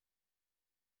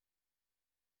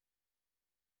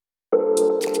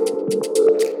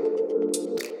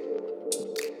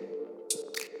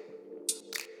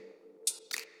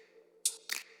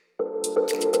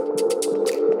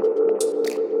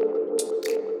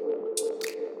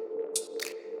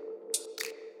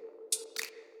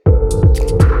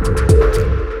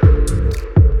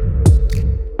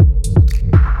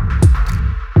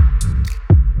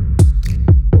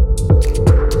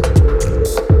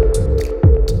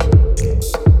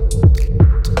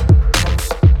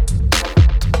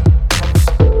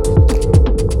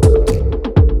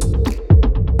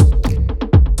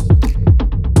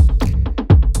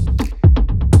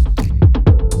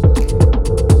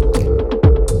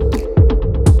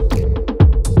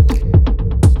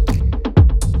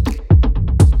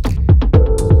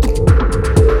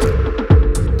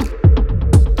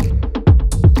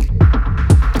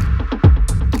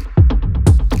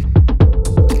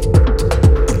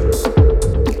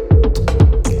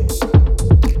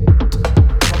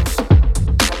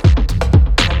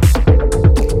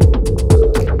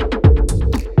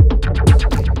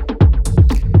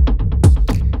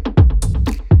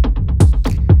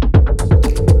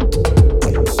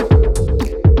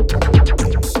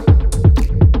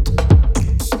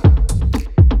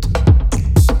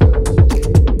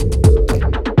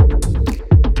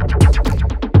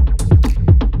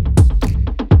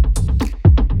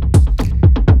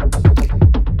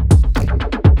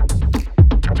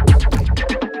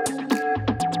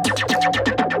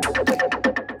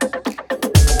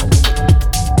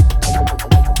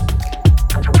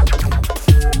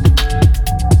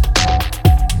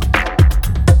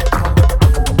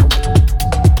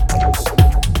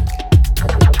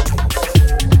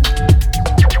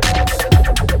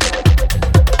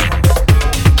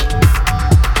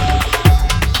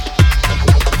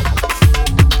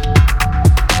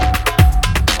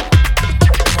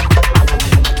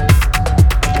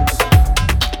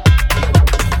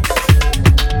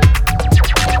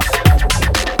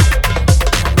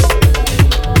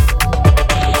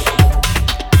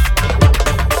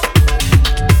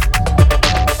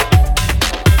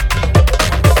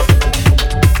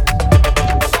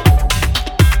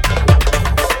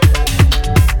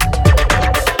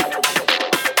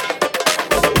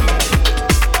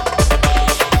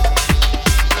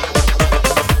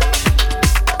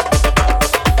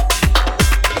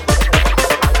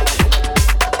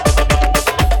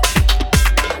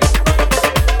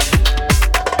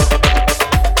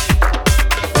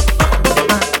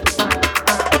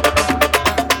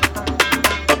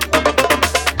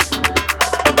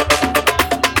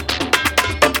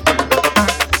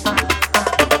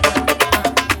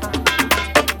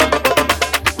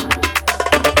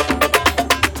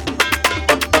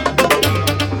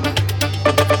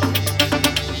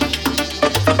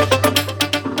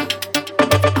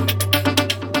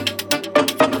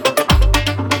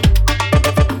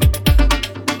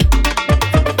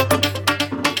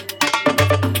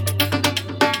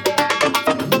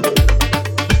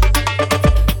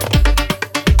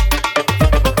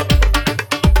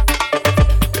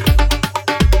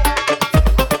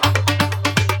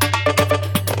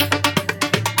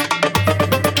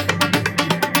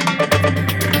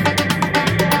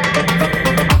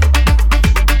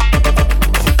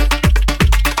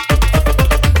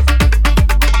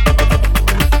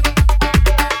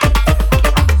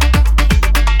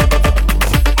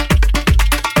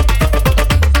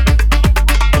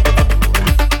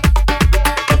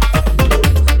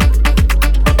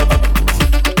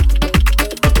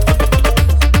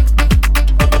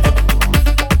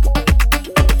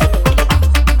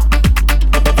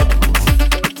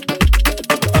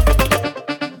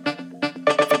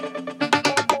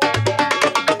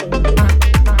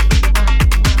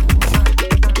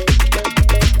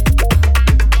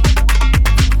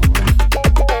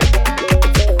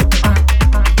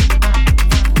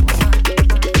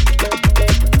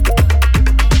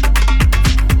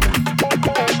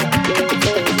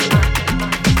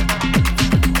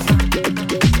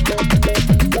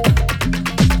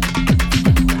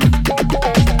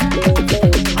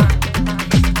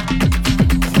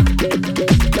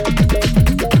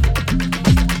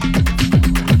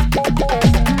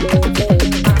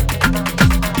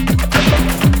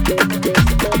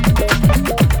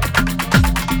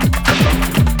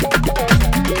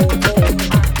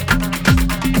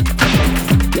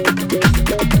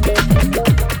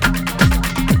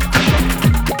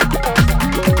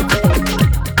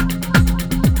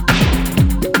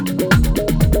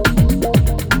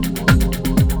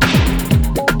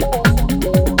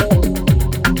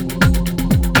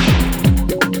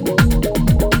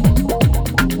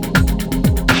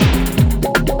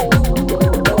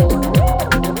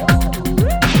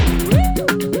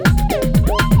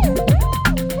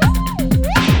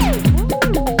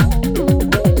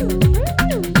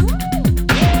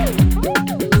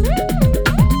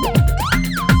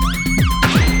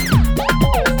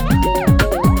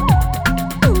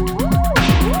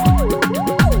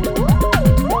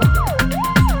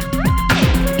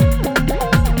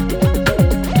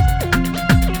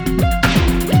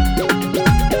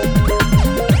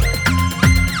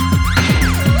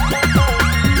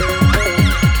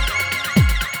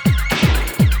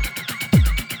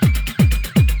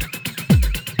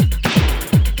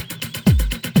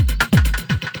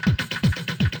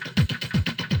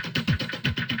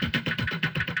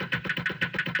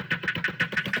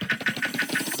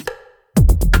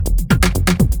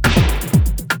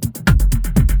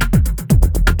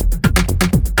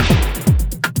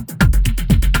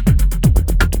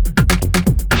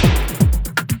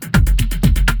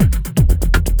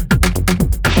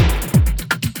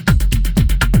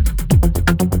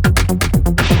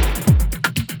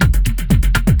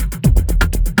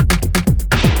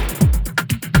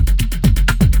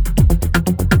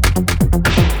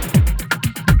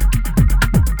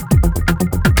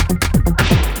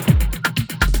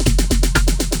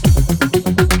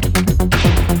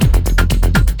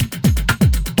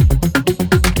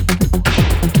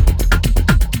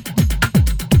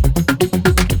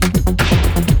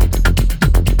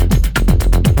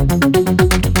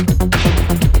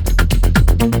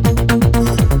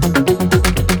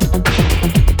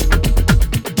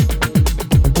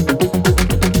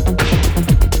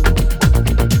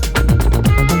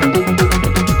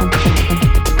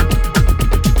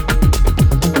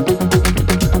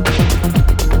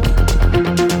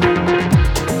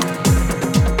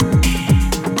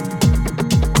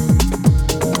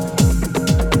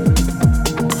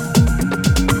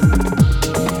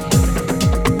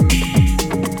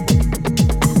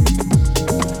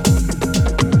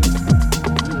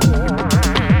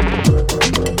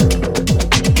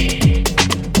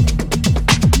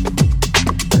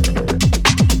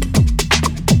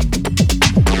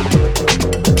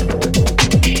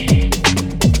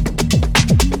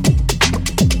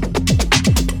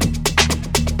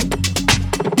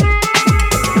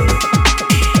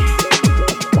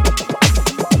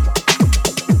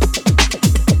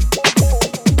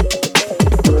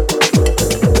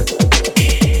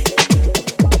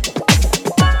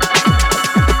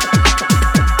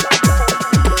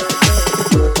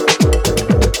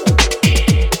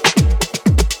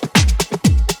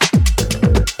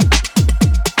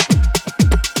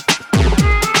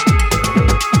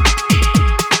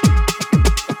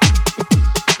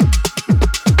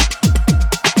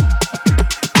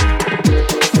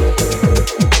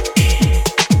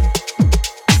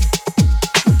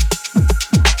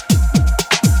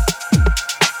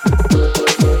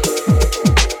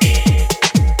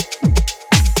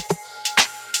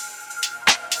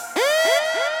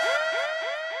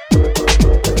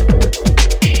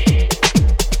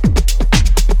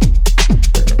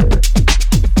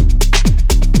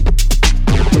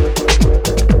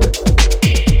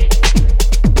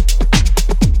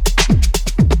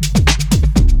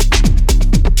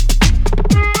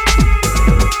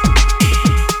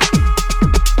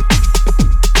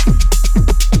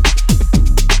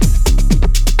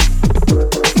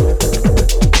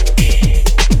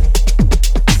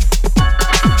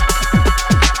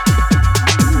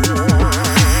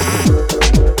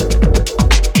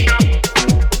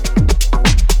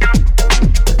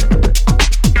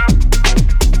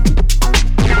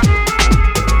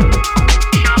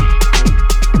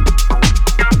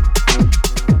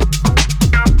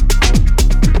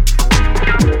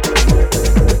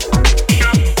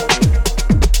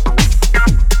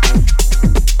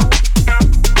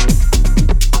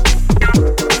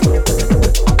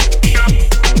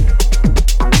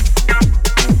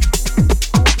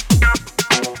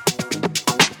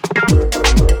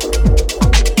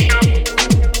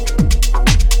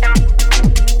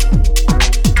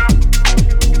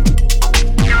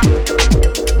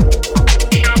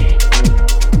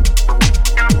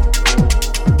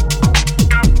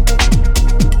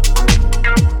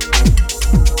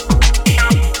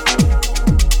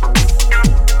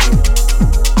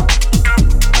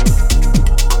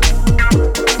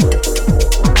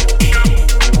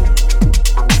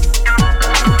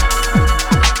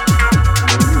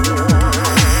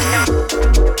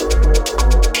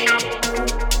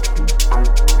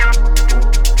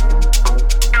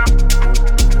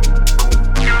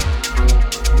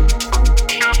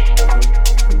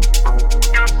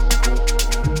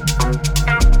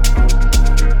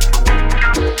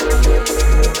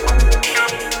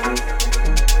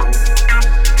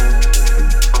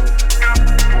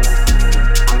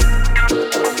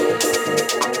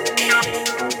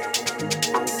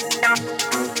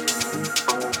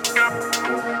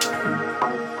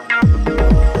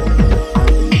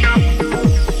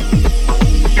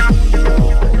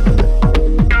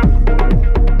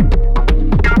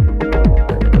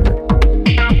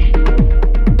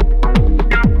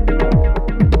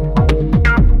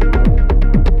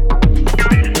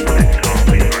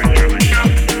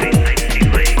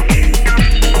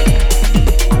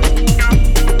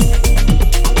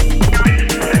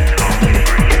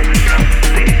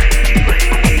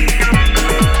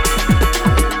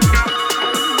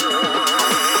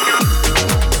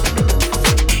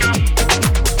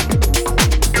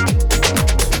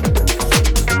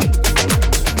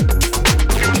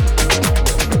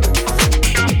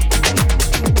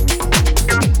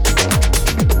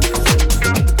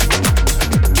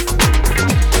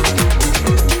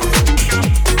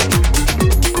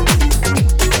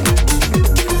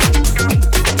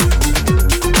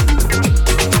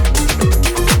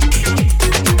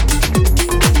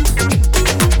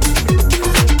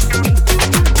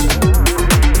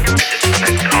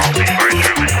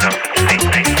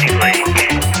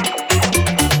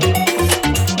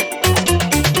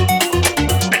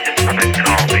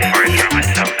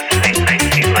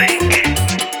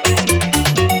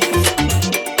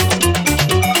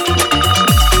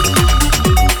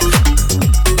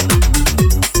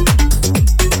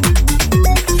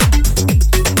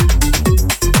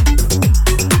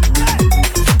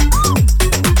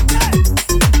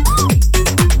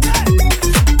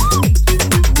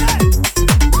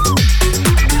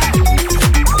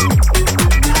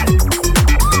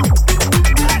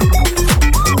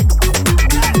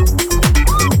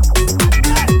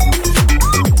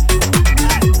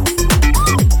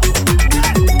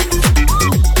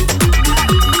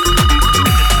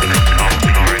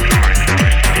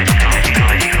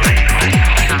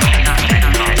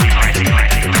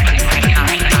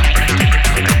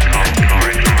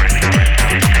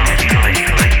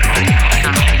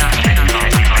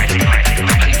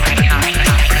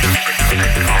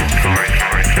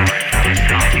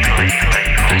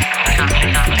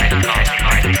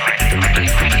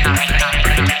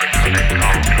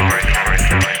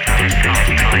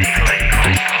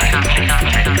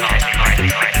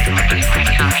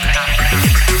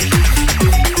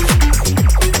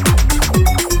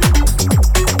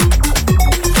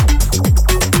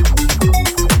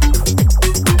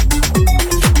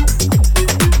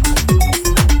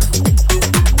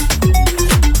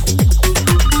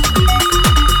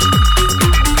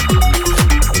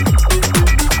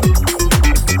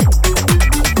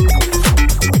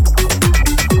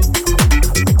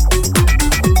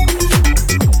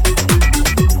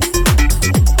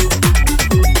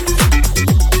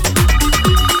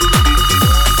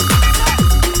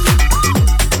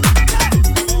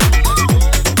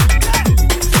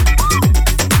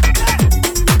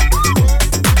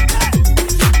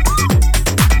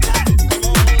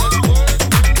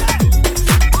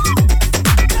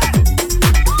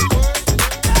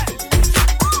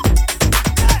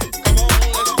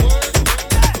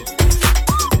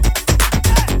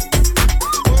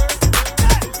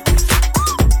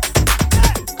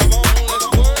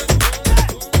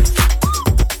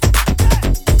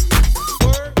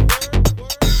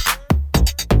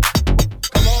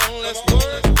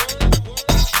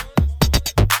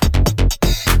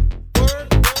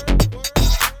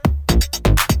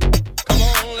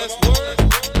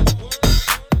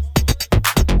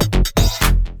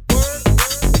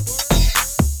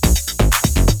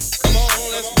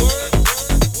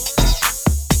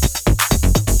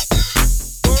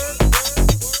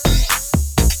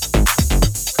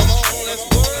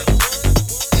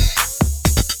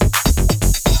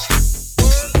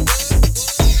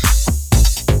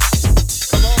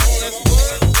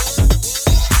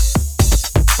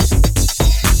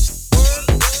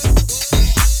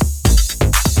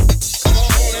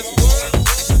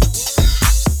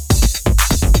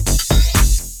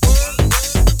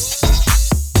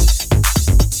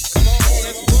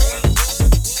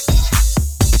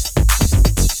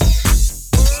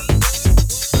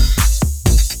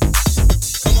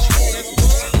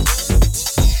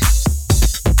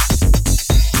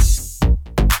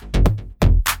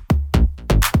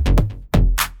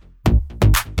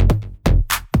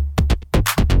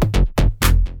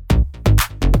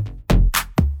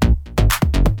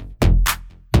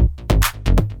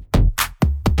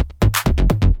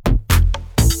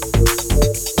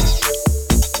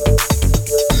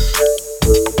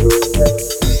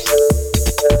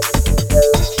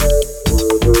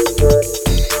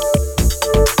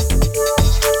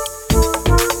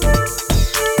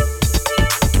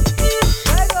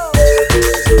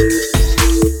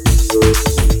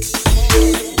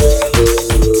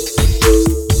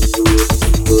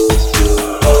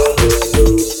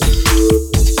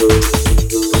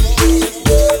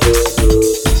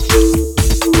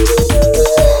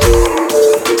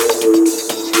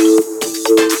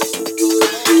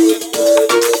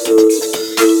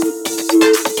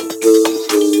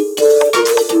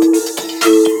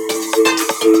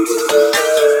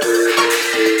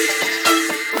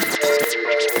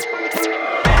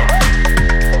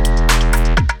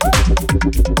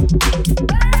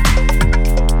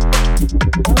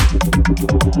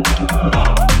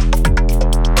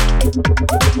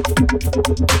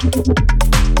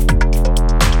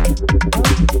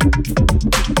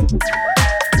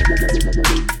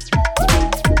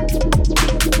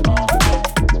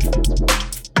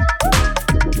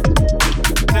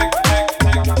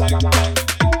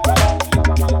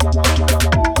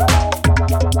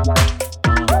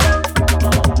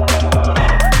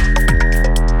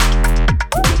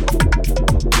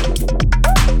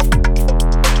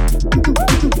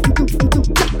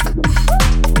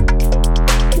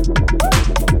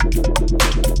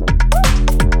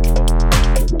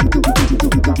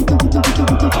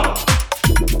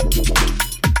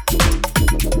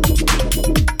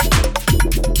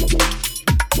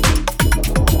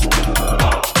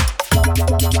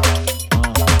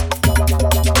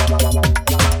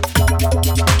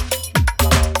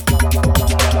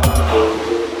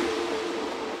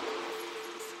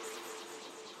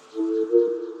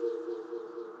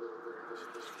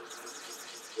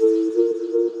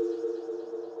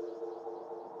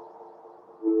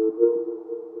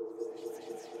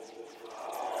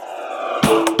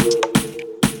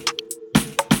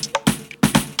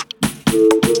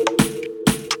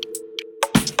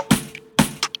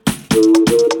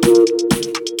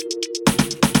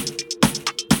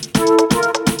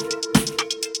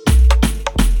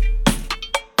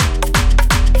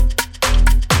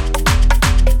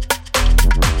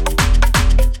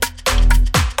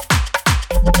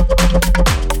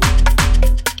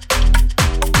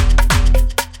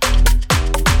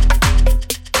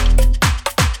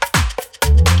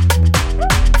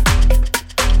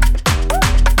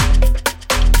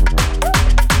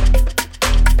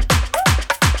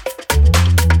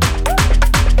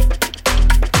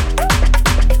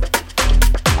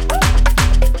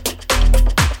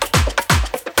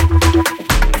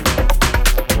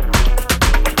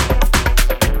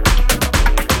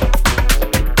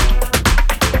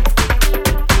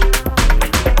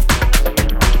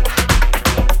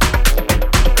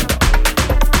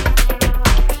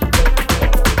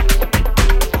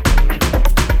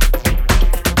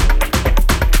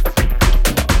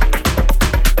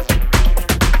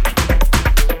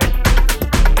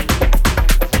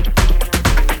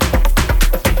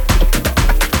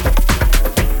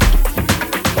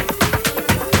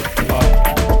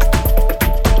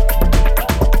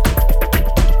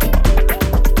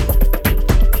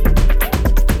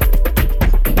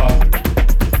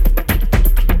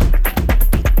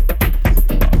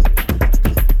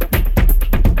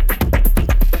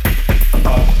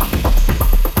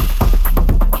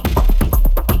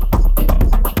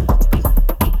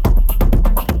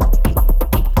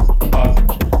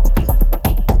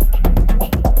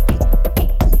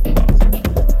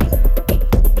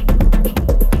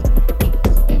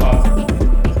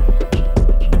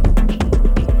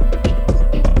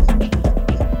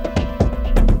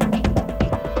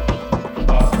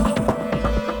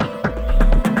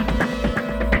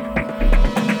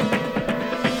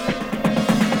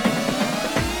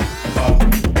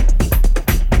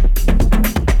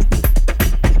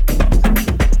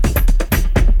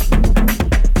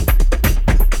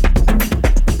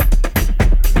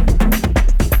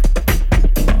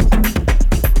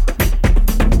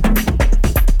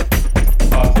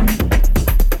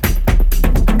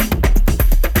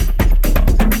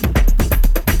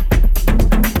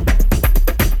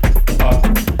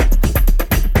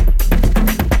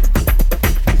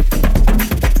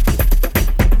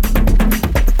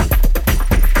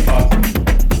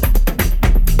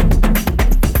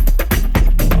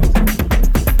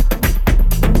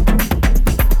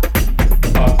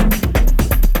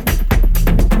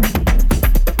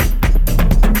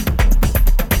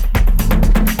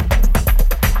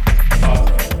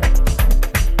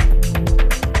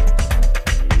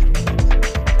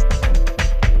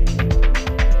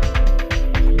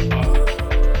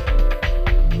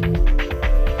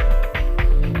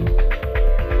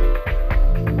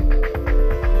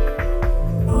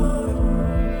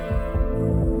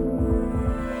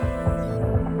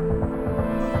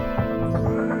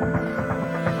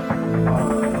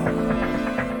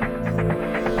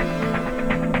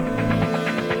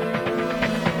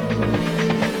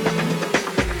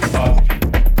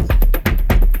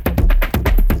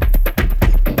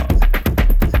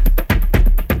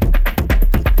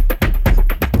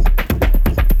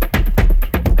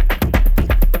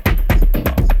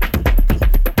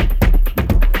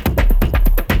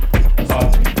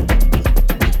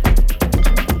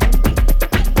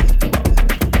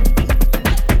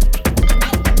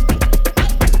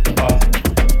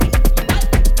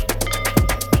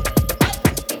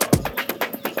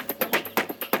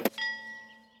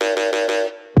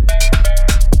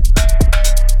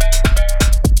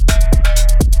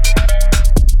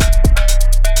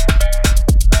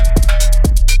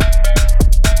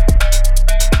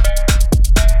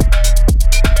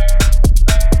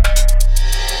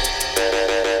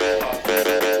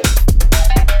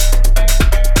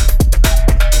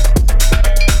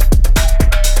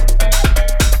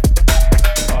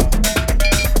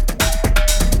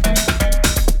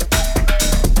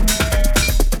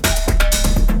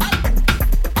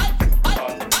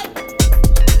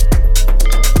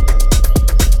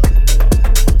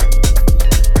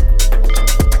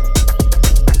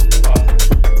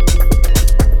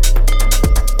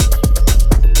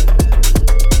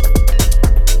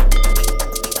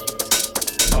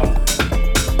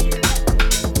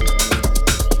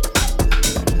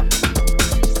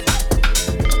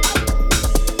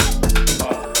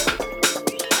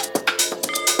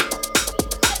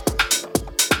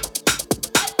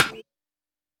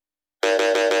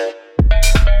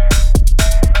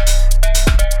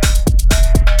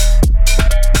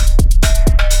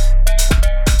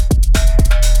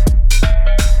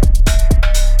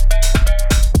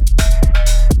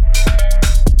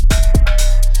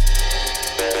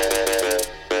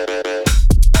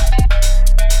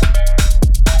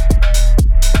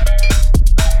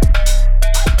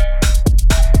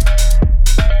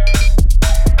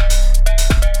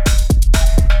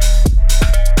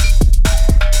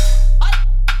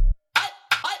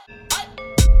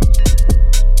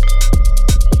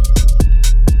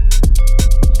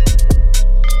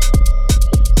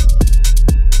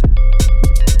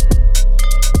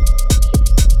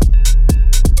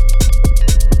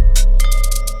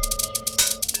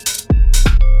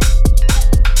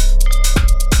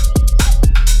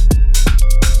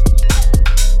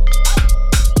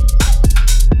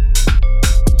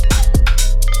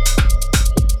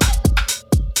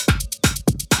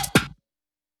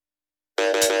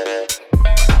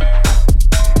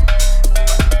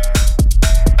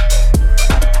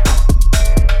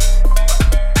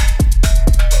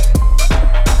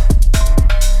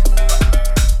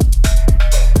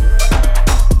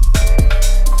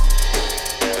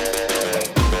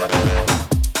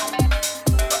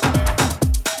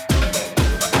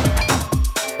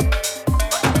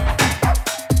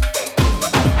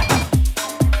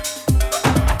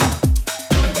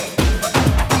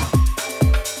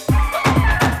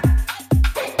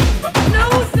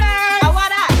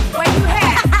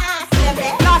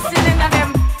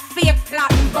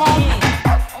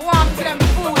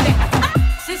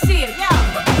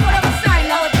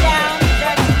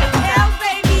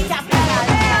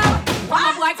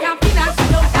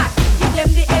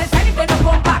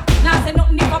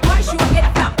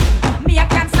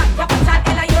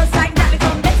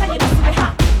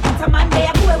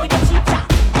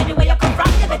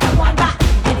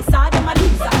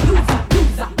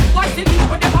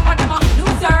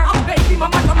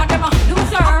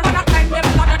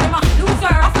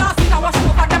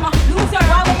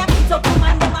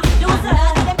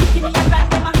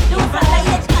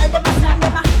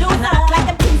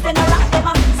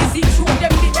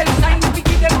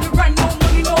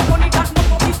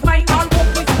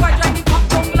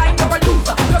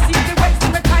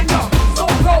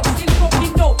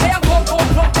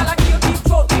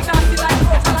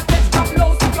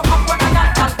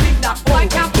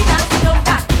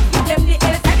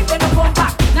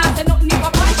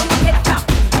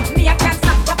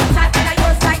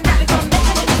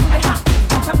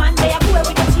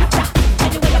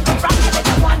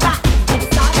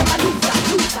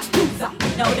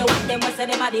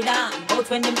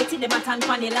when them get it, them a tan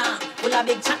pan the lamb. Full of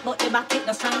big chat, but the back it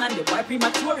the strong. And the boy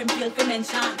premature, him feel for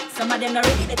mention. Some of them not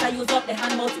ready, better use up the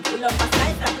hand mouth. If pull up a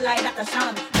style, that lie, that a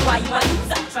sham. Why you a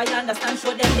loser? Try to understand,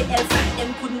 show them the L sign.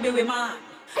 Them couldn't be with man.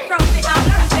 From the arm,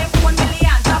 them 1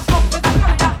 million. Top up with a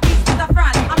Florida, peace with a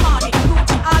France. I'm on it,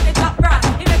 Gucci, all the top brands.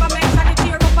 He never mention it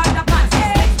here up on the pants.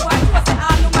 Hey, boy, you say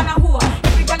all no man a whore.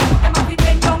 Every girl put them up, it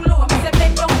bend down low. Me say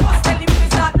bend down first, tell him to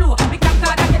start low. Me can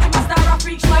call that get him a star of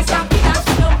freak show. I can't be that,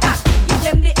 she don't that. Give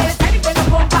them the L side, if they don't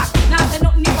come back. Now say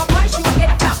nothing if a boy, she will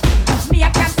get tapped. Me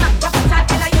I can't stop, capital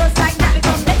L on your side. Now they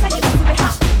come better, you to be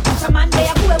hot. Come on,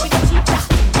 they are cool with the cheap chat.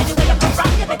 Anyway, you come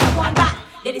from, you better go on back.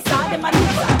 They decide them a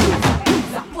loser.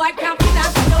 Boy, can't be that,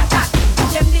 she don't that.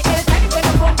 Give them the L side, if they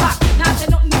don't come back. Now say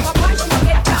nothing if a boy, she will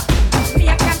get tapped. Me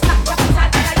I can't stop, capital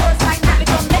L on your side. Now they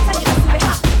come better, you to be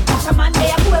hot. Come on, they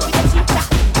are cool with the cheap chat.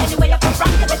 Anyway, you come from,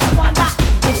 you better go on back.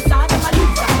 They decide them a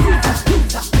loser.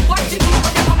 Watch the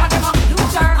people, them mama, them a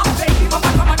loser. I'm baby, mama,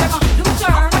 mama, them a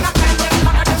loser. I'm gonna find them,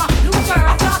 none of them a loser.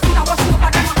 I'm lost in a wash over,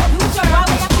 them a loser. Why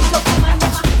we a pick up them and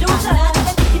them a loser? Like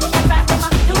them kicking in your back, them a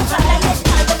loser. Like them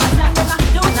tell them a slam, them a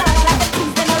loser. Like them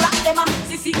things, them a rock, them a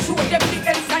sissy, show them the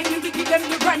L sign. You give them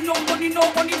the brand, no money,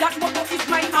 that motto is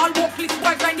mine. All workless,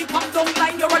 boy, grind the pop down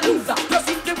line, you're a loser. Just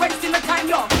in the West in the time,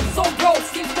 you're so broke,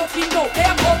 still fucking low. They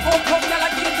are go, y'all a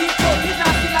get deep throat. It's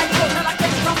nasty like gold, y'all a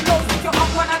get from nose. If you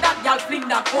have one of that, y'all fling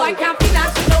that. Boy, can't be that,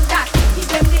 she love that. Give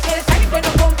them the L sign, if they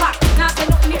don't come back. Now say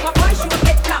nothing if a boy, she will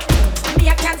get clapped. Me,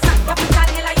 I can't sack, capital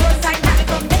L on your side. Now they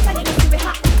come better, you need to be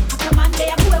hot. Come on, they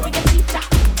are cool with the cheap chat.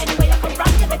 Anyway, you come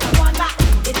from, you better go on back.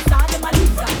 They decide them a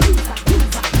loser.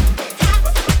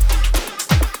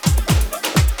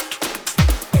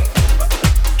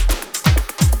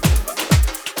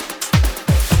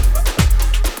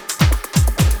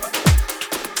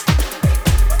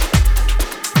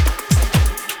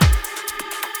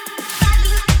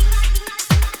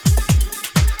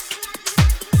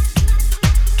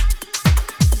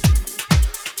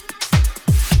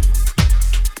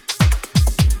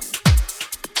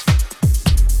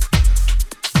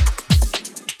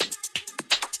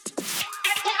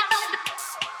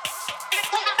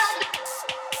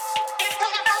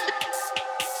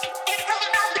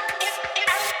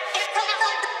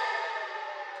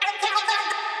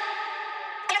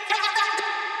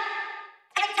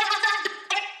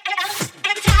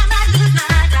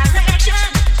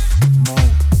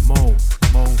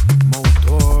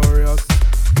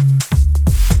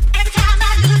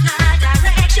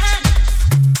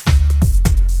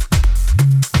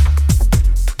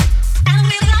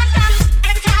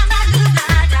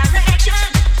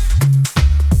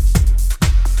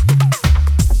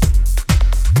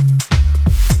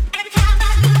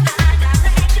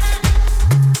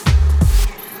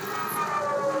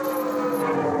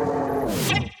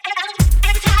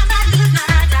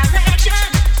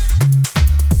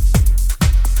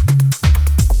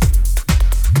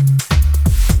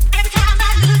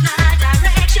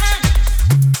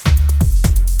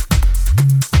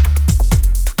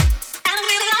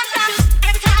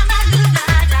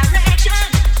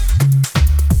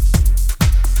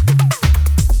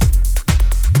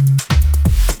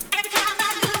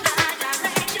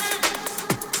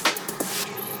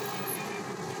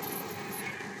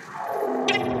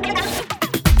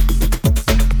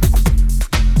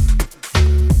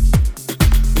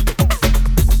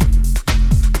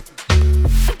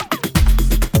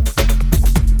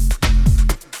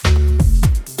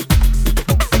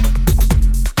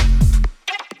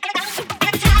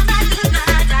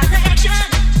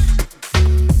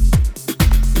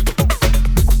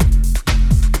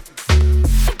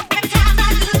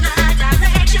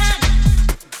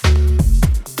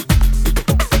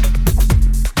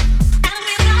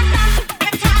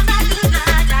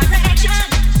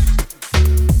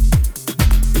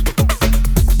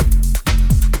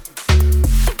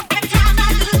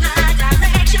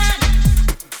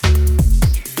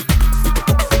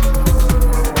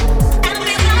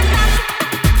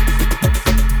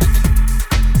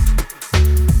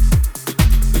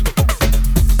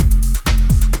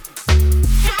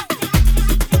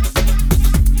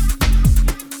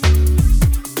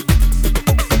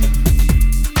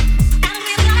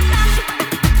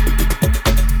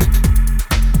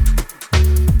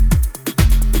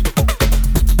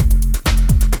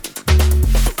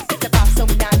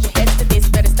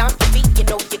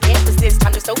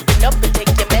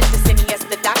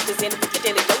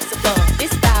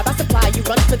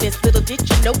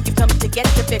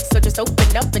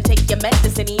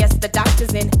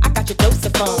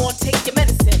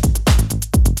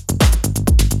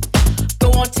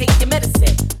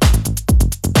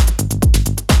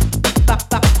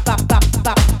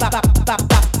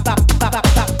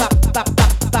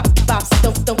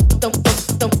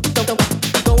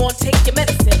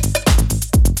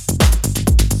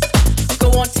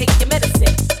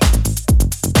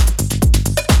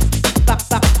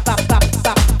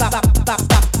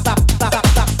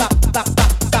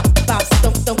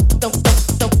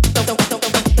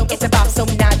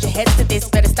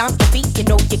 stomp your feet. You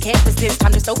know you can't resist.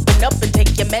 Time to open up and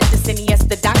take your medicine. Yes,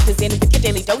 the doctor's in with your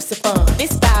daily dose of fun.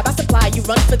 This vibe I supply, you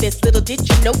run for this. Little did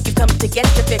you know you come to get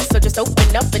your fix. So just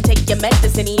open up and take your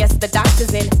medicine. Yes, the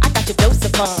doctor's in. I got your dose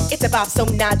of fun. It's a vibe, so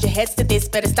nod your heads to this.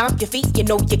 Better stomp your feet. You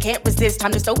know you can't resist.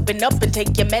 Time to open up and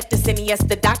take your medicine. Yes,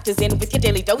 the doctor's in with your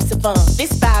daily dose of fun.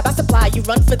 This vibe I supply, you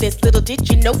run for this. Little did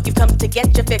you know you come to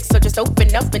get your fix. So just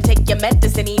open up and take your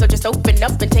medicine. So just open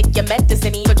up and take your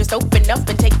medicine. So just open up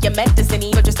and take your medicine.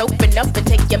 So just open up and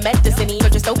take your medicine.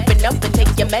 So just open up and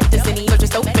take your medicine. So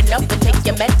just open up and take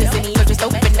your medicine. So just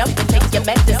open up and take your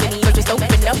medicine. So just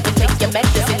open up and take your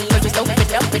medicine. So just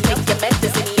open up and take your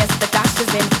medicine. Yes, the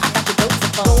doctor's in. I got the dose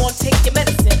of fun. Go on, take your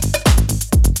medicine.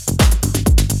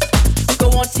 Go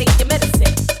on, take your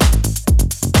medicine.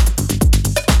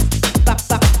 Bop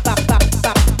bop bop bop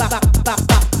bop bop bop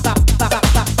bop bop bop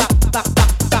bop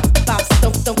bop bop.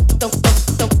 Don't.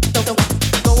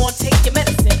 Go on, take your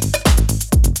medicine.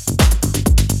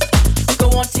 Go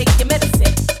on, take your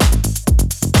medicine.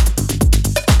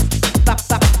 Bop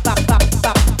bop bop bop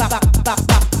bop bop bop bop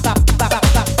bop bop bop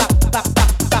bop.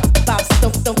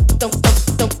 Don't.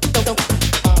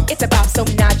 It's about, so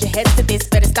nod your heads to this.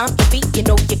 Better stomp your feet. You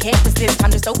know you can't resist.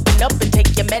 Time to open up and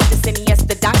take your medicine. Yes,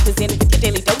 the doctor's in with your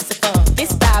daily dose of fun.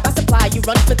 This vibe I supply, you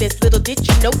run for this. Little did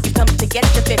you know you come to get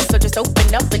your fix. So just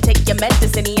open up and take your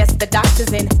medicine. Yes, the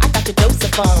doctor's in. I got your dose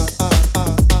of fun.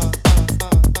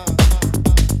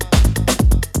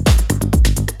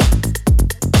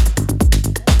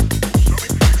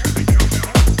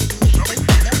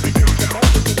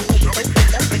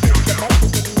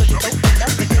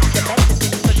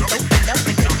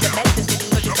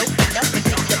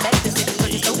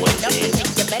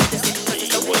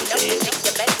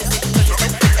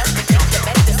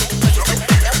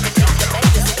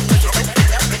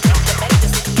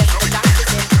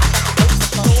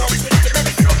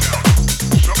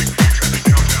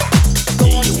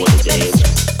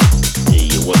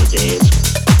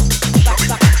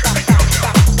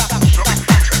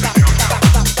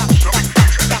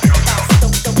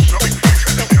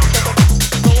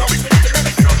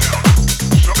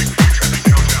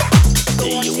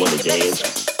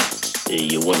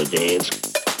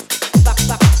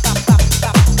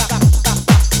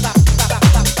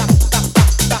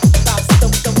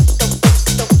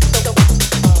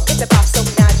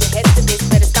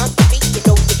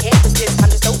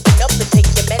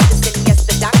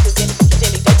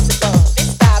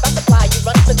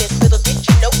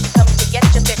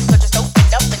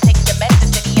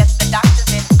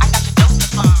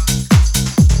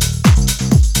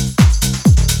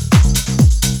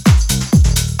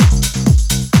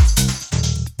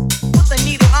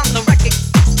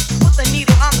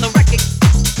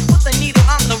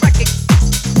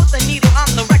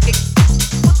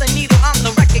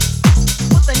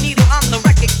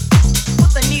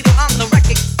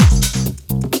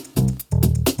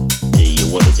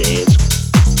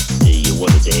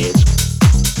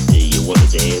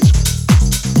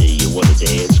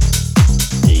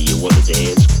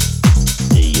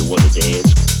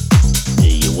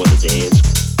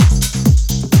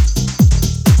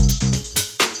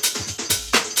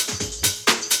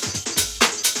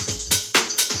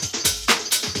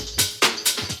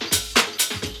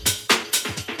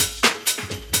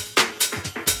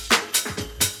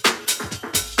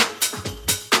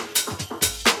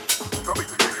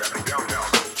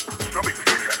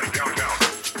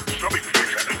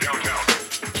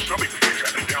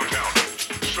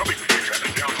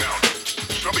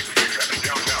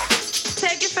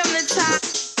 Take it from the top.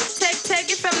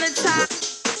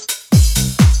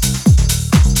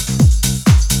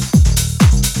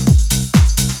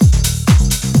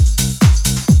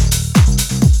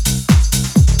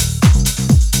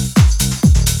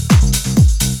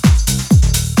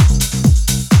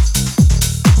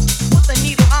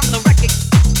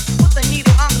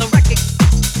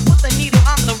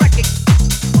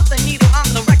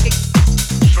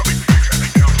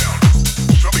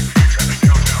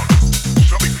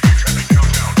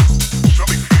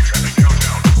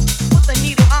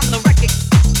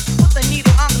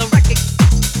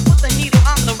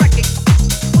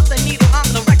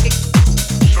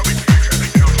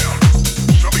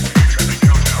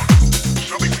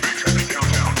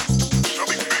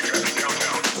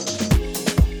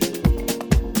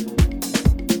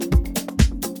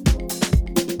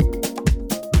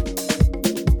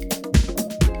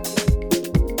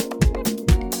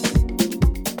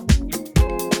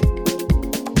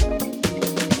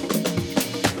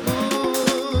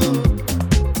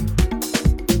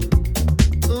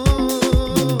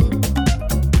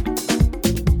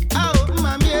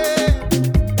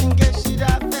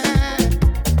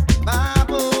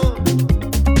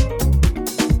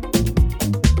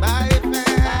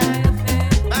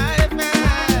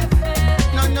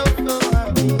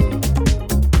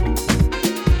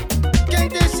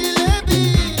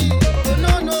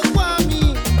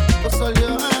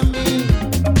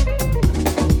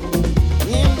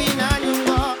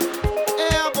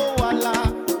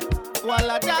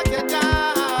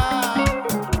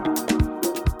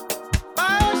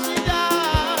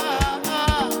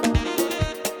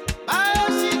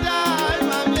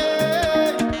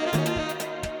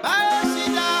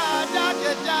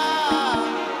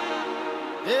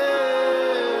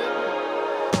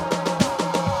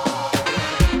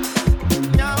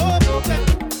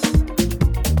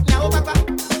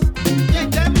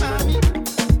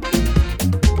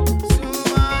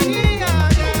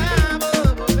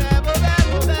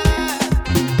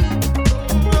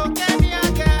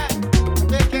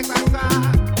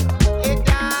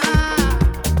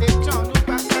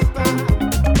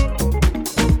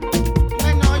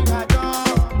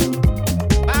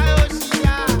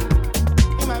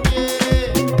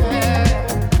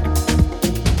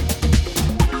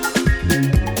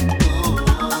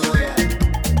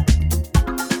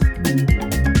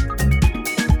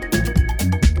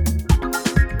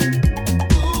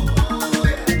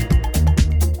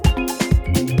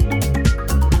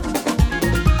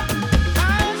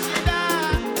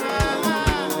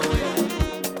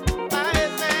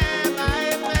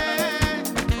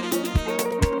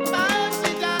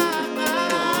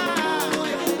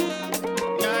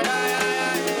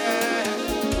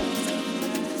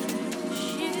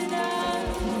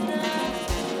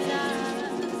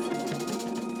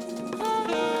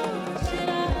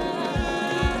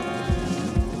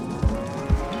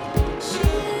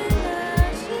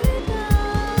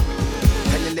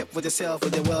 yourself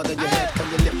with the world on your head? Can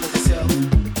you live with yourself?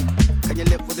 Can you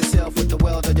live with yourself with the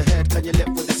world on your head? Can you live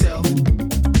with yourself?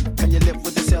 Can you live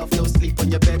with yourself? No sleep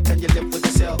on your bed. Can you live with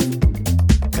yourself?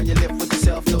 Can you live with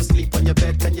yourself? No sleep on your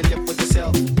bed. Can you live with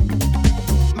yourself?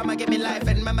 Mama give me life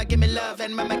and mama give me love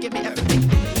and mama give me everything.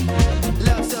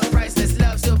 Love so priceless,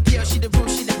 love so pure. She the rule,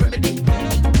 she the remedy.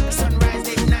 Sunrise,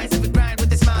 late nights, every grind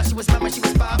with a smile. She was mama, she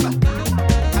was papa.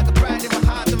 I got pride in my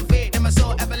heart and faith in my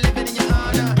soul, ever living in your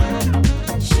honor.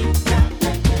 She got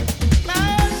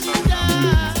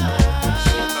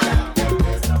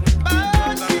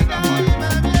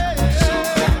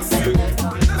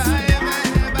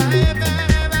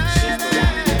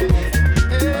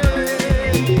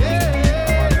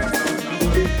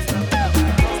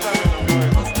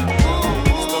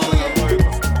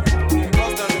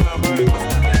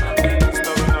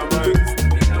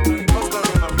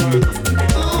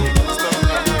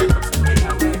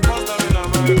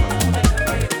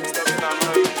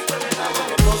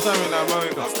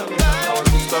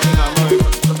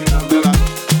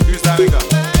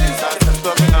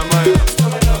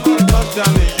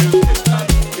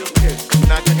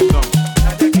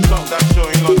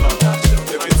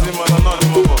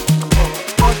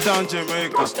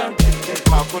Jamaica,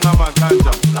 Hakuna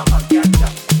Matanja,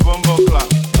 Bombo Club,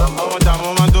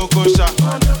 Mama don't go shop.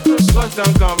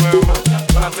 Touchdown camera,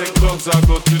 when I take drugs I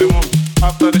go to the moon.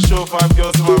 After the show, 5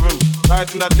 girls in my room.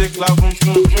 Right in that dick like boom,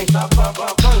 boom, boom.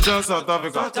 Touchdown South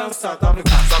Africa,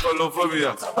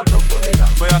 Sakolophobia.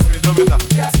 Boya speedometer,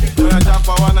 Boya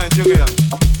Japawa Nigeria.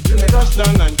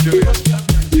 Touchdown Nigeria.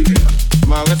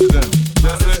 My resident,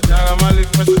 that's it, I'm a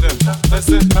president. That's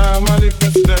it, I'm a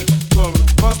president.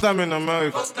 First time in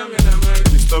America, stop in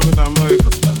America. First time in America, stop in America.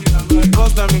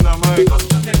 First time in America,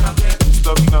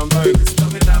 stop in America.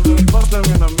 First time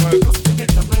in America, stop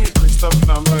in America. Stop in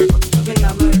America, stop in America, stop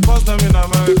in America. First time in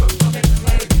America, stop in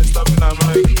America, stop in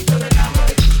America.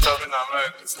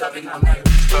 Stop in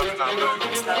America,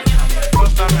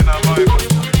 first time in America.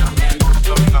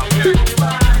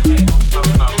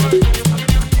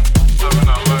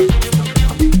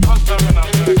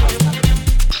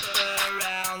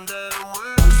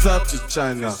 South to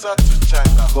China,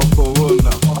 for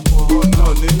Corona, no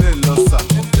nile losa.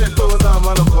 Corona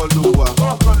mano Coluwa,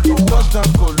 touchdown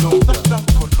Colombia,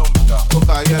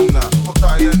 Cayena,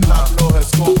 Flo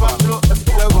Escobar,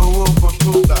 Lego Wo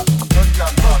Portuga,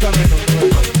 first time in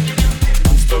America,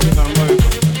 stop in America,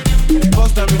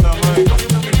 first time in America,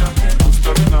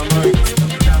 stop in America,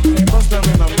 first time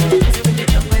in America,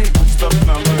 stop in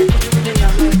America,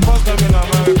 first time in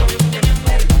America,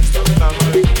 stop in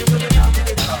America.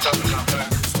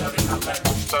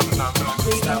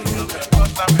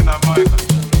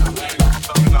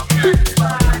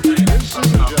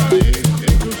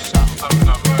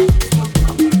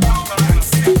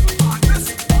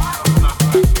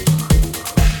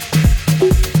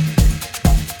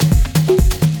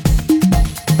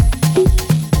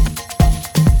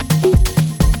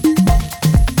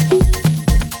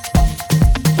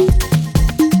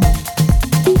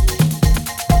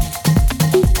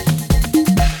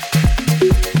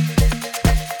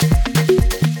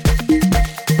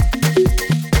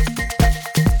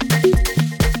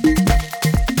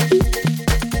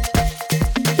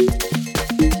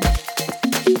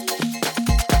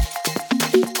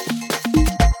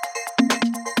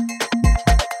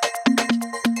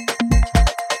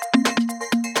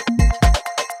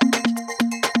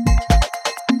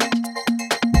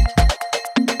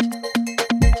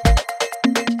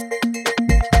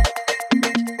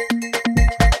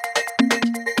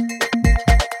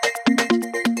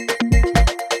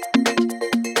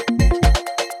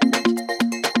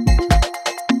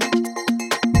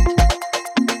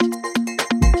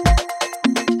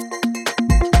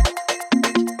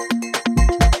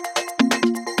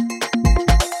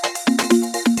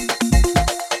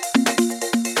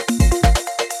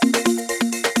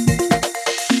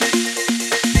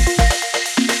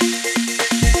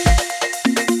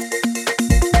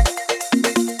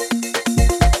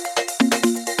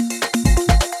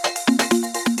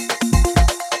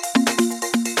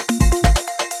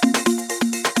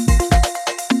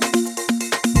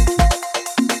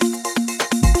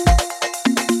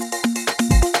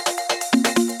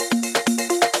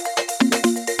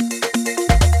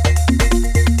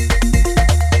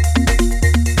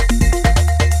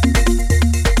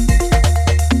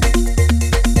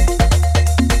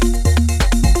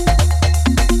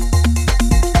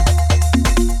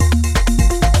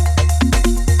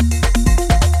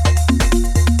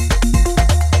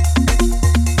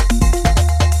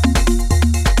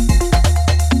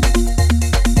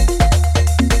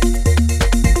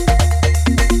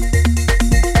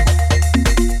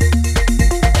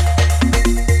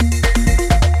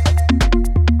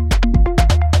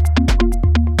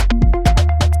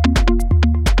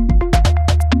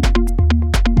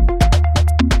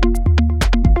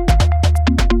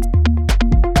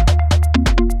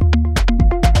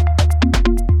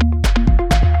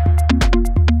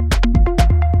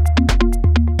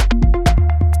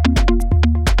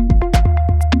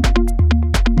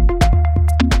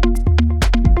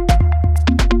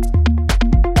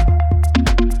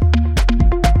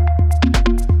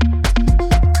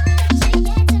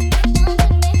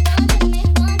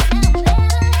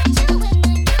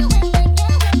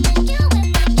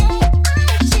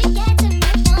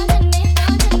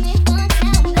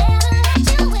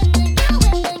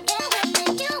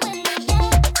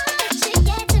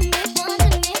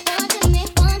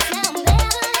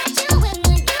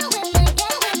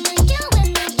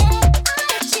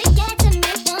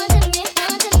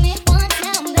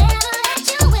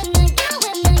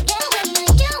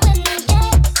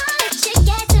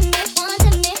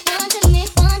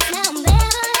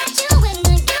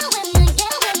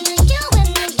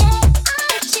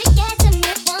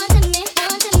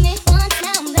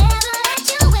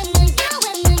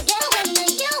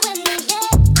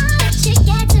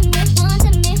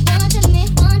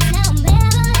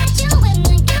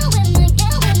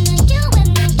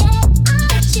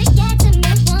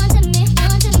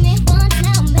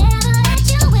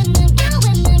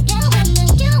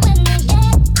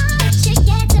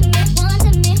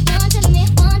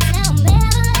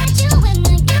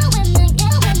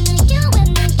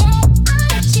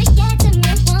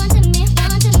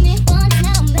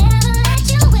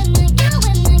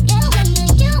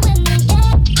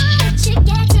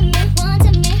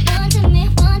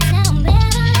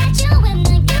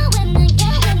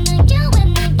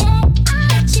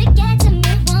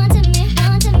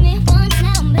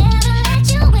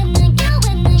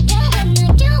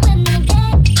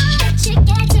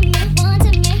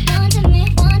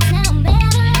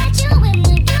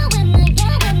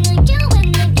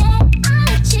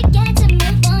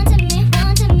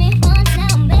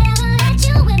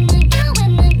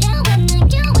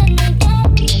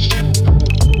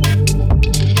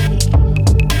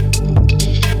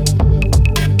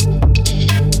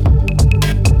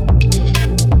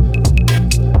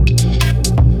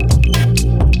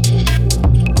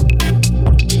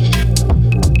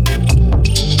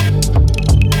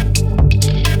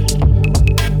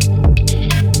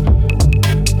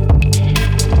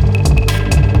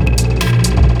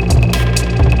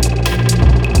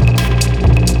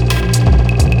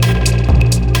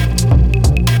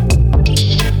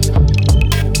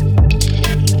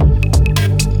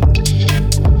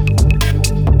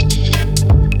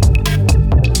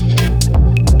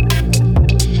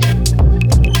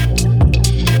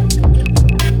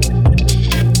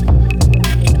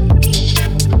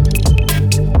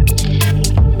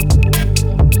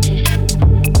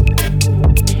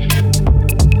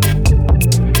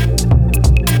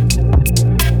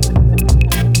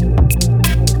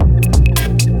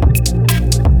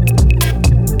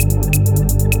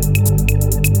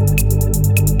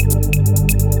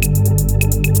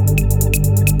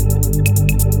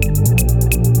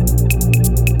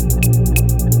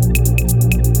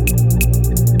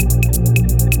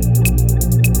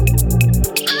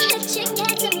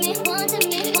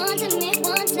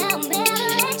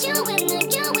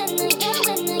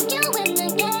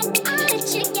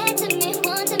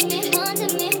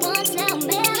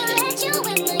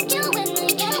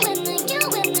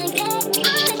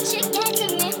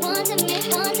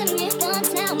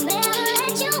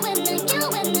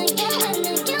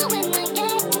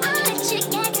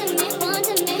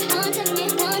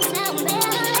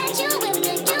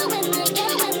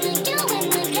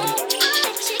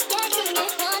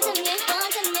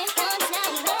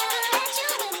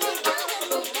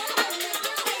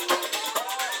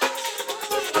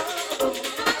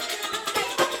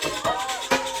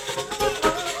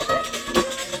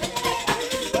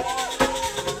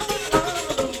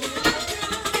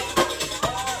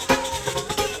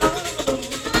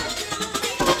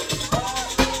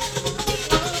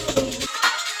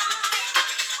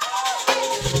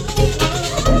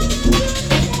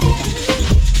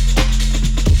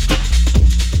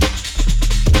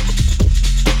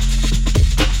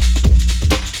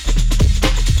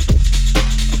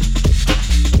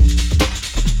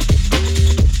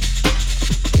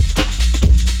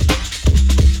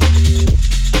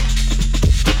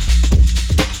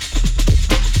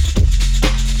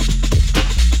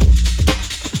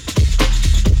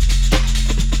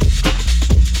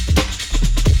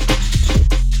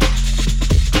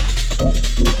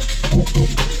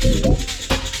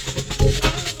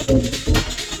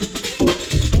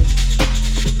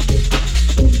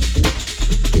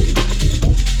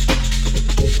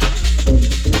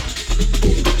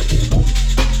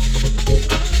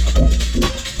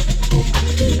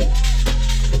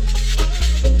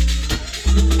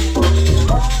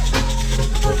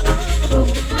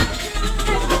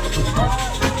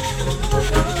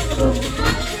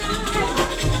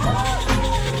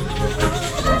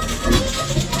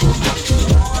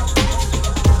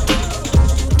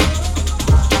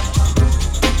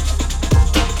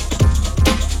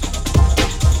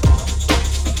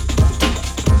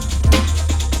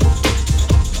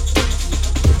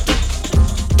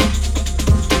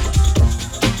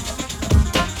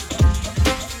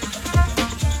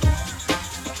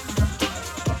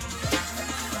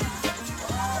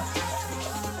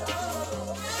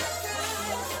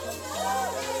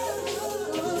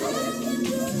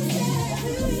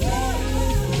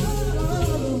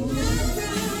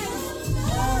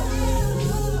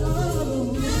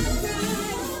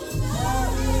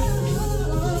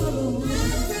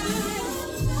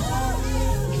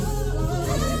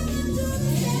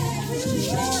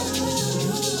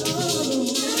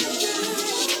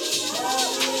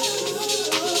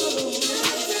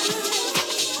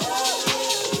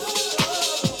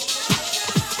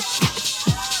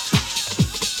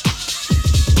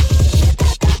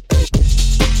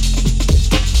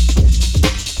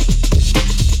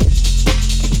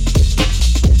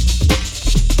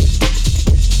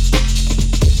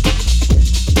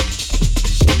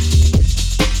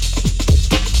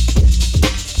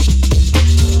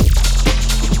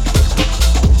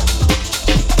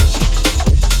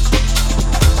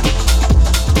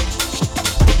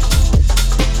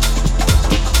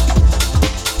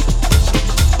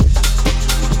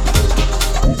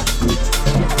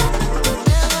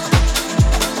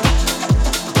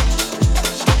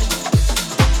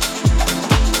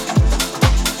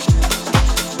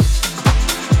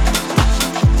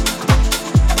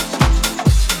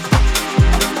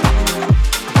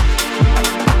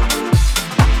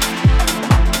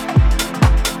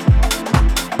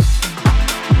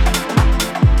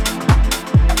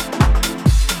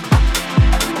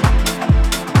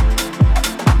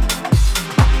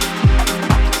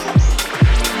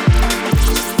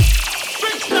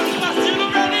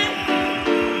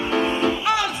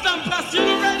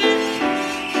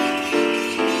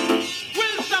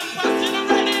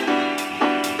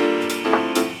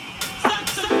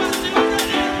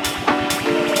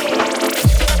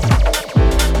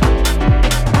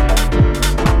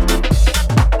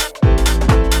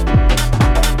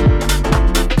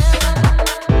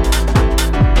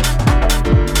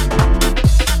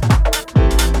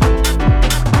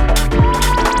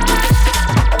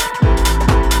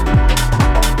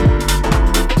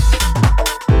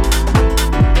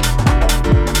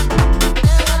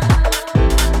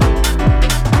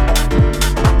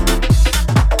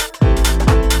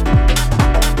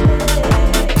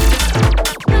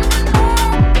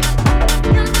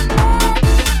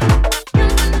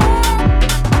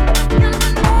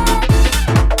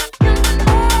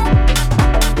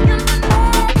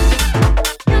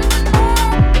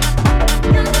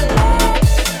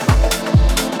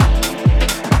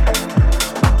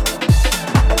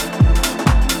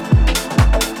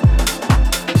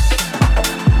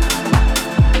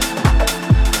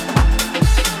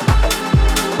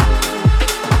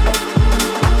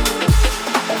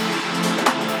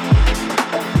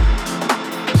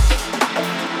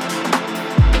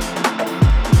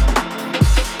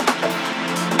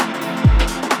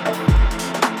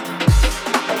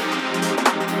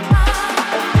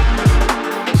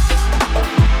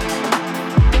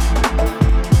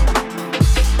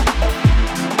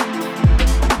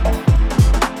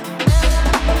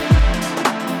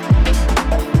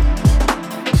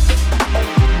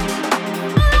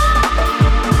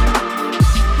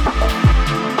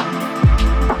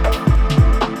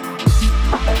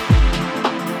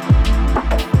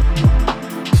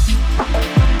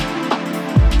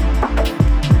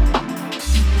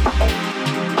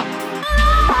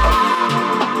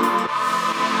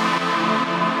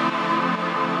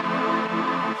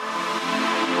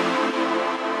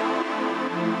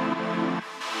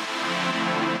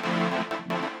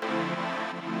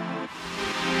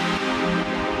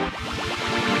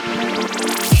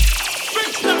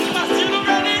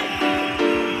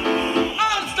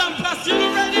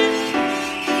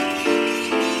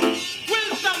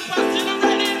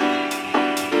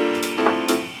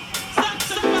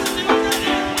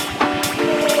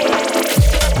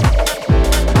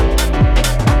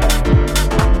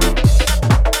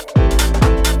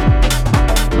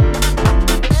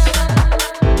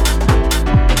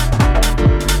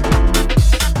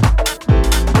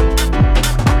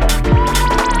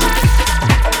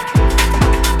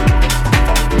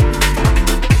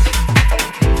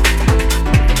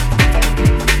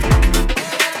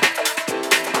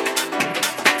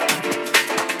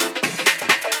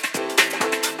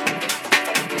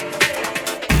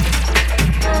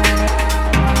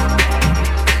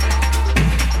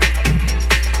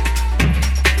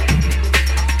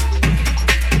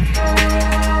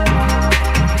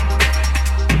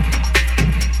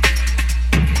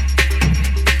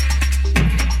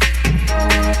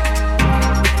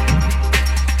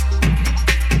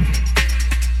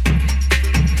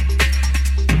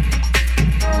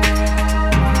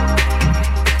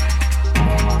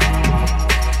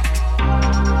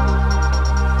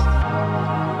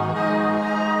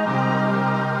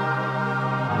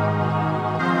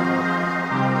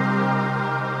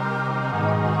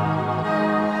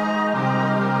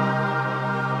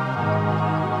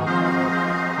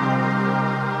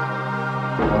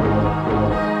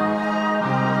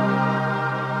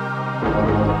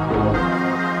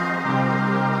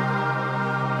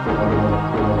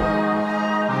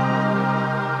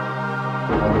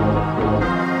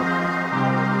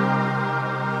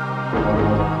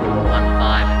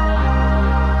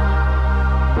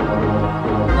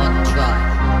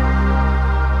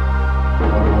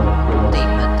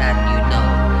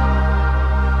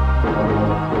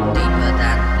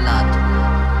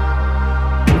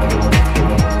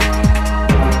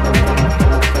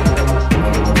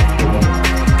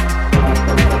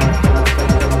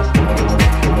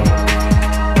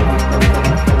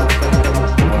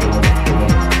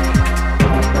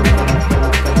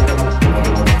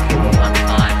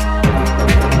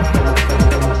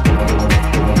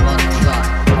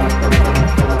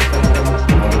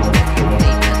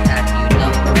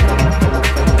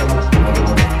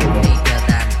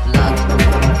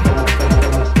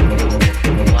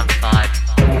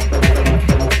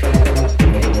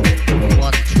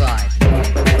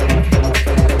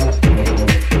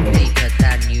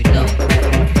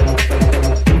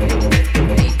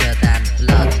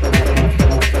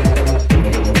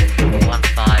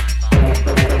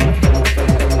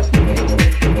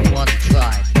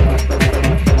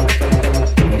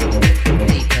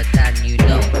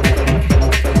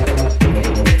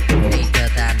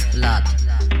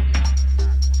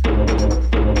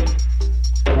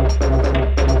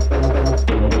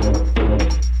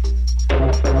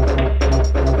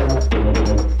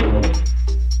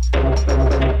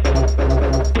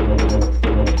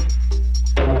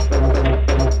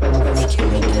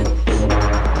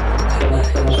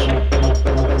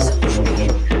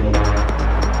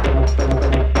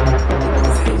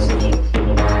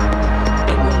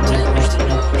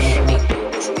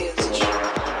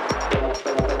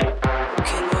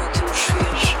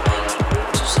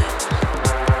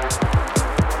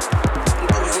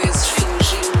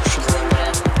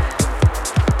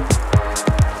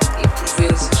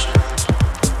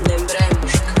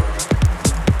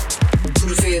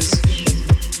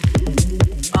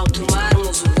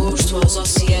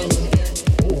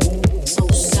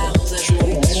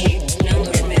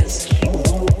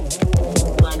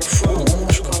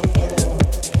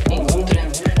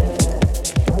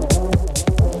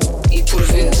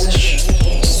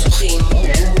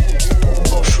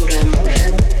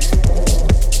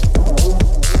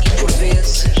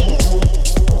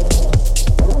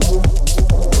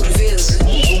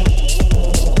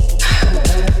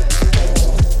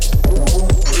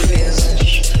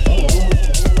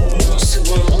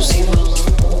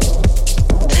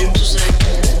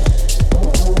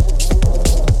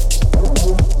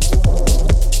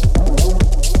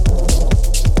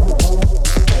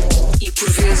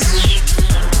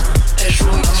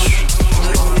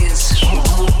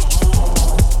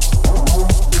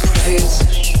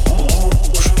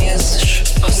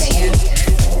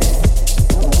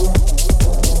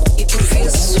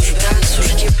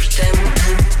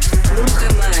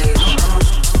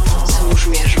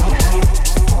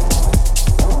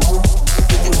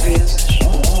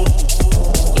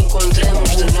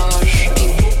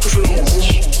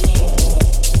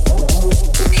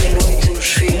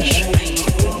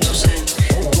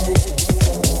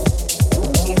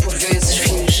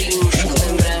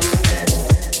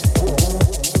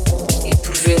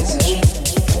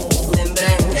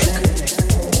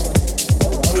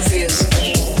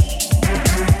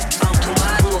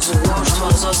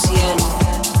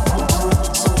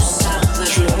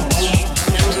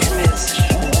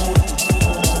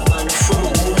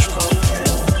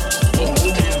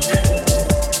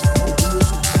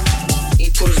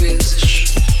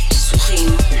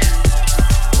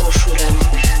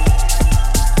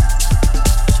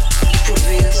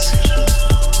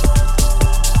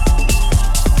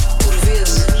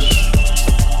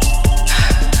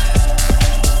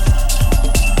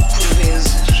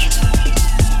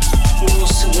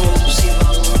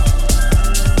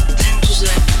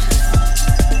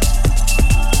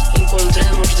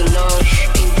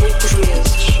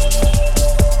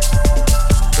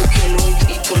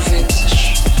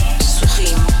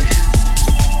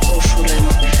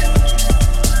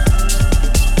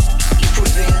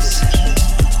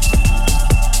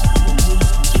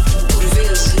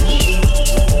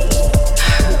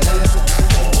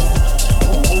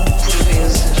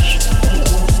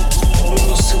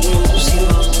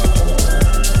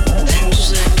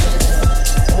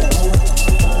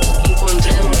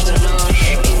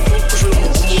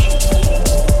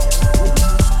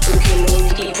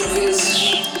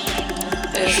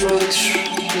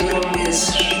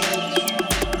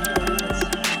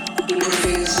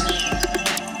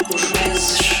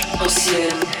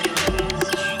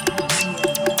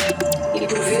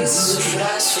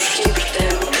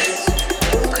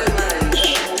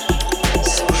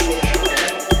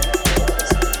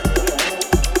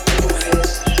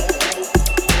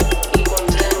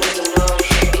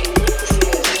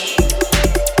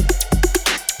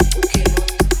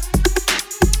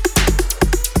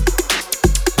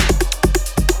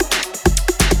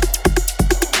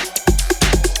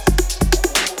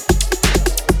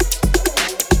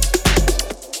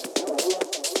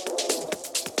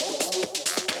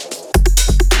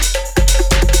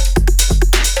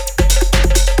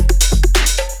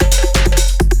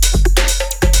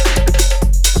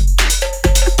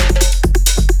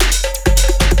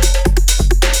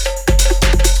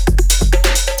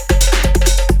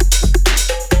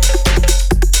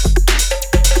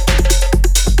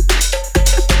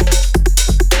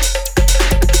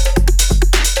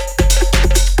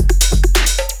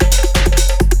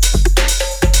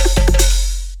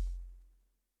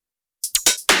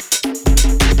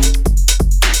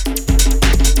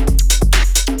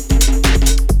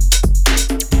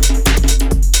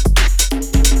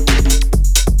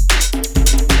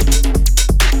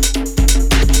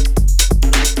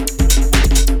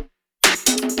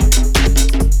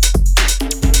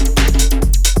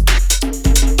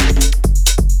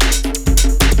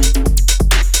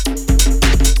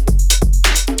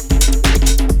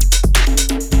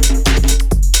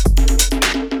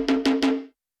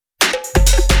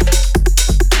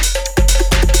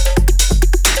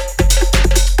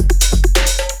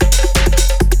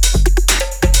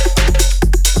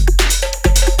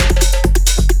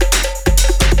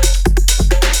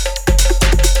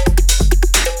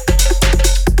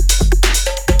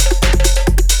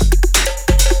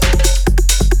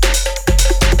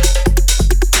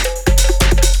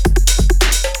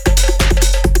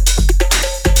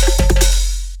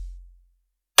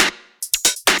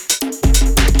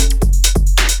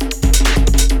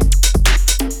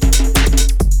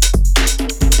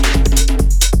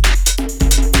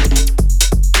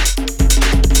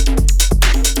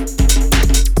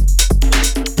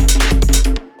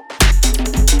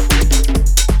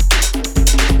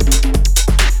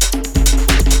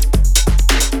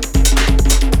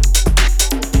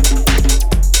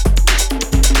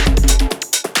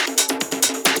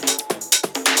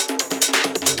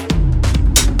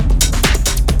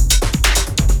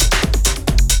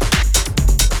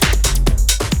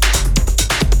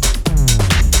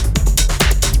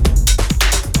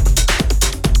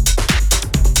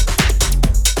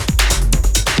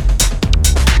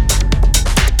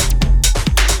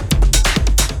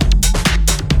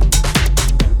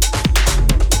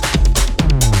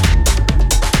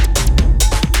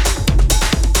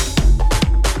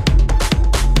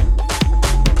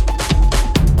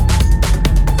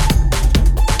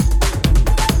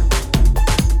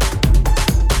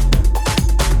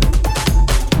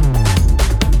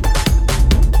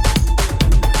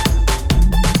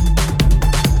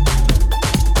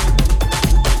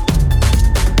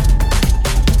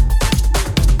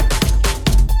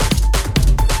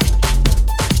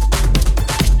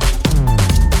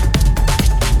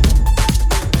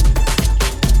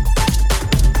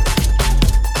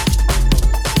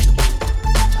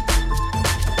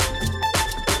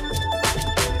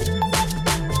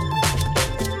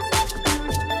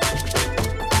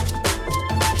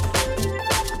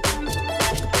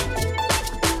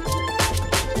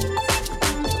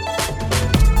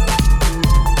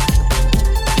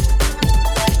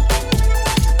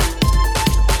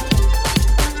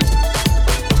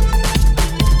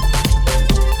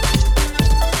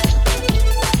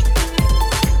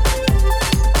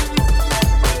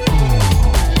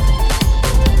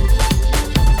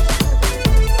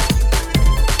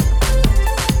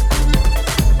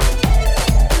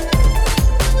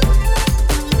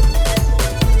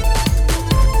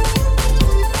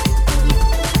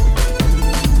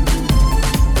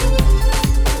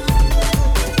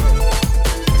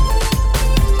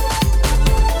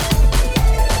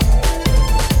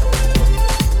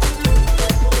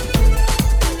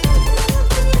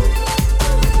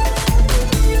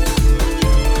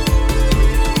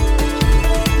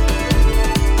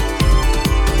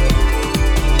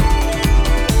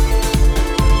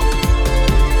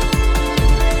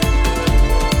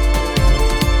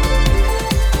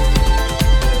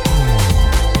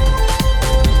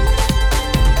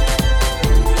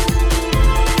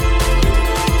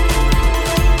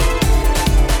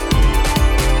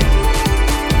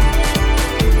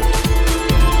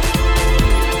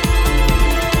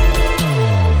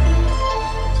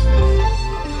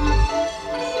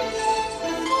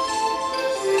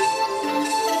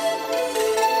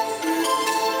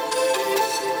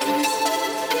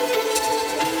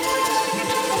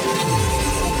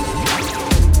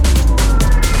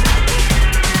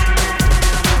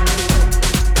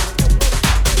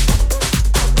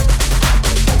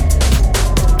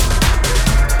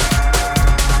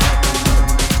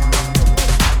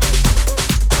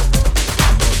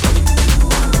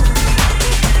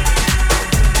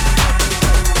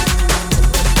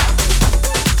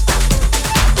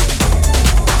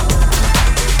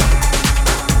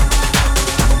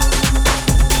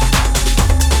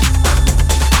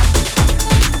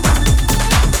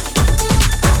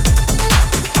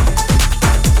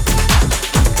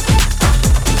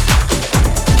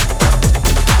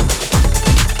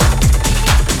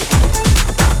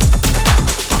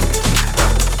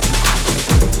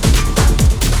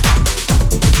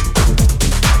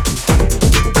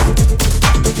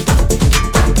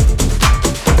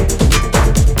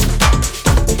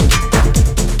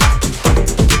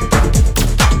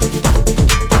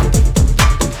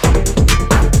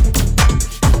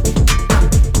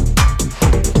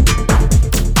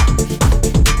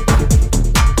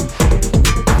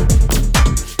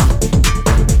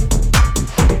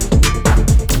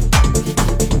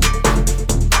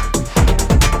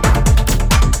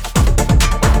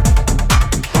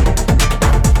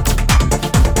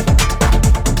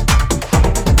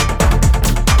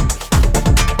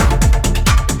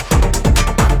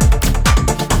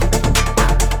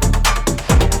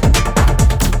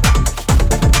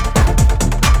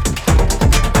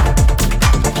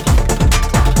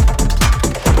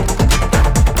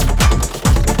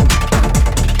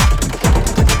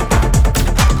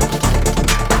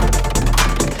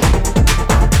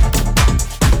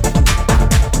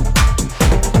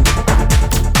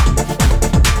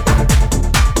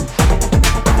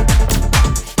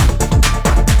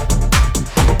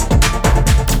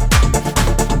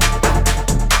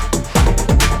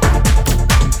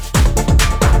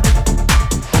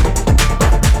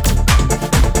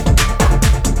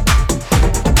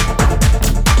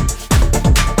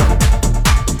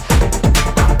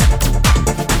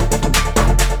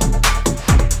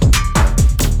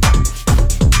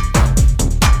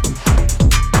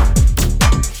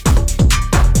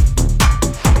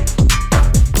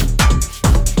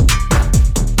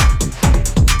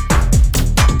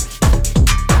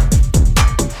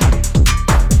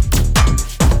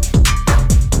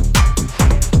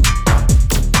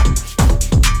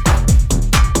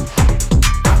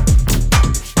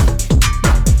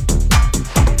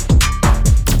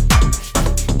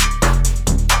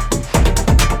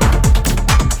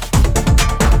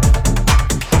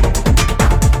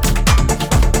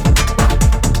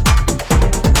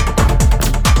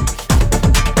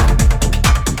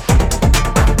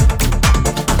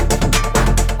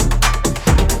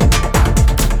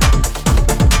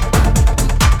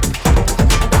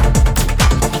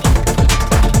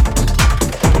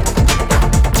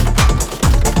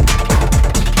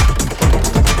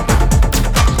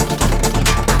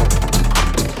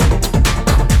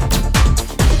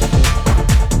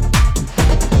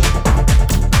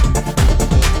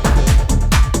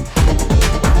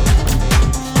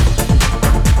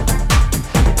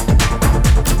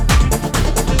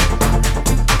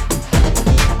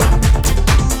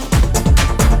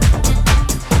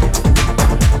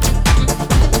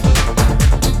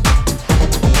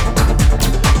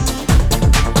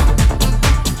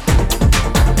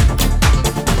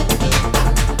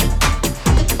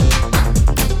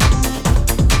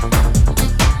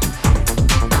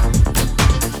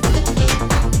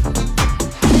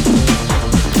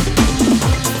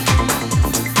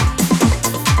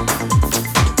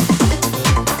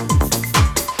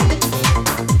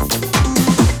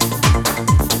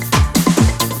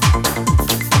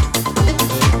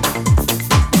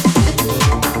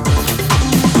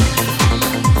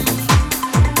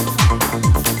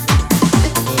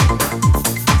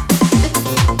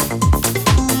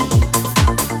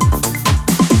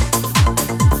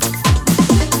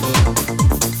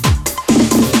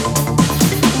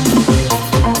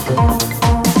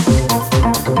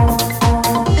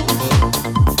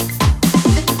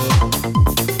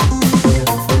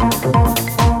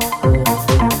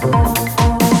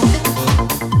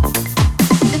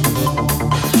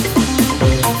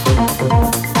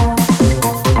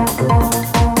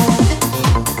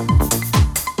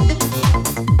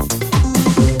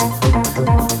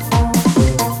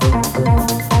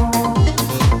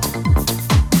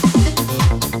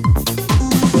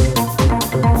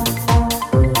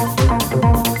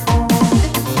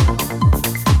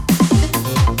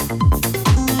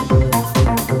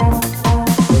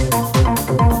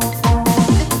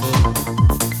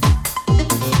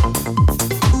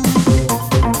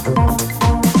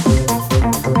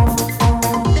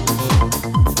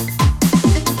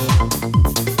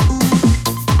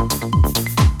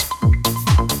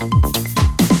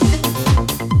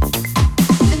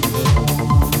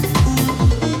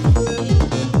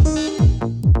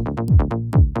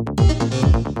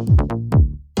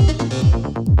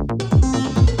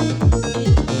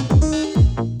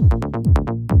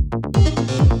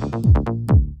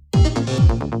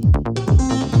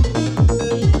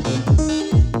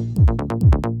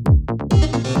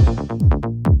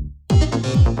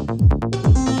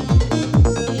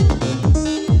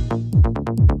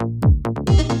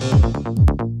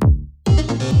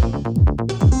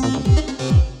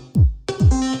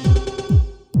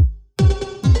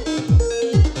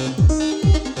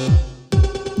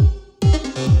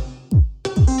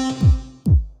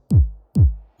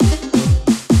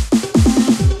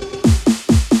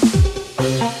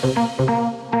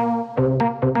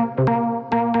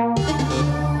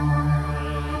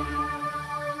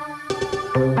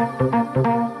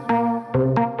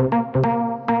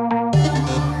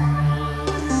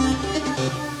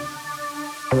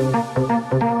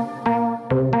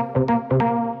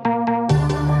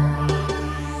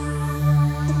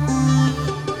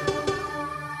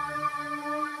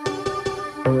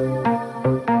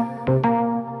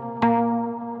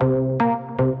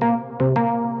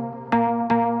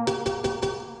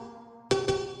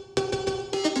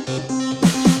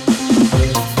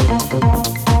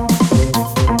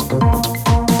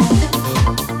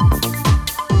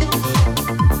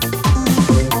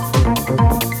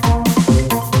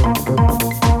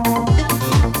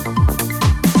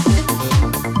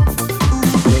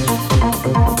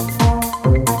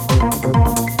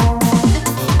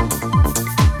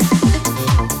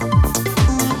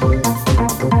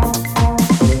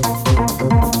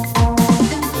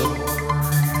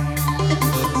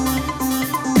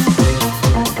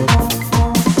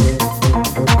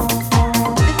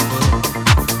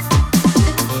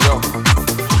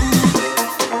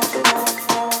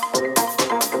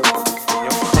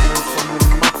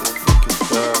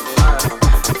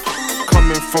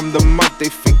 From the mud, they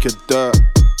think you're dirt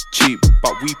cheap,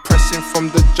 but we pressing from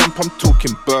the jump. I'm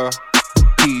talking burr.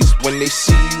 Peas, when they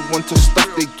see you want to stuff,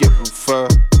 they get all fur.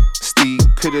 Steve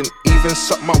couldn't even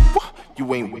suck my what?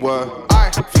 You ain't worth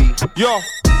IV. Yo,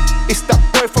 it's that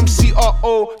boy from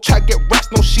CRO. Try get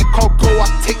racks, no she can't go. I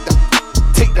take that,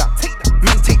 take that, take that.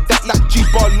 Man, take that like G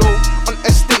Barlow. On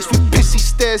estates with pissy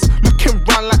stairs, looking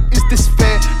round like is this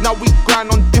fair? Now we grind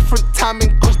on different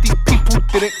timing, cause these people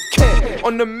didn't care.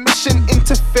 On a mission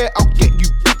interfere, I'll get you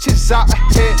bitches out of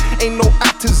here. Ain't no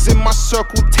actors in my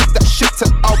circle, take that shit to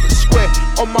Albert Square.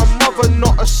 On my mother,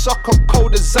 not a sucker,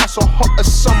 cold as ice or hot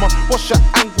as summer. Watch your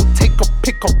angle, take a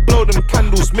pick up, blow them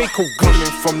candles, make a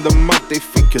coming from the mud, they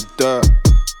think you're dirt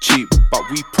cheap, but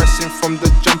we pressing from the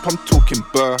jump. I'm talking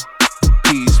burr.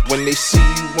 Peas, when they see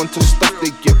you want to stuff, they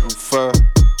get all fur.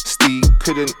 Steve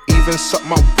couldn't even suck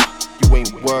my you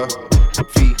ain't worth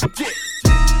V.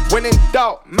 When in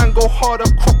doubt, man go harder,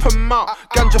 crop 'em out.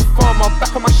 Ganja farmer,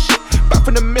 back on my shit, back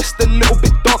from the mist, a little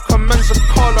bit darker. Man's a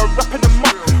caller, wrapping them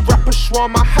up. Rapper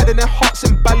shawarma, had in their hearts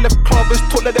and bad left clovers.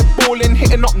 Talk like they're balling,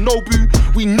 hitting up Nobu.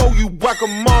 We know you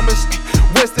wagamamas.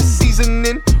 Where's the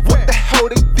seasoning? What the hell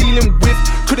they dealing with?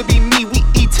 Could it be me? We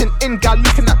eating in, guy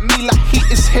looking at me like he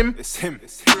is him. It's him.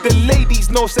 The ladies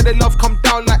know, say they love come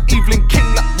down like Evelyn King,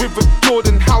 like River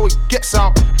Jordan. How it gets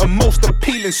out, and most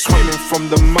appealing. Swimming from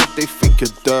the mud, they think you're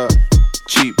dirt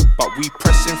cheap, but we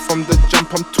pressing from the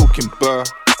jump. I'm talking burr.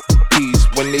 Peas,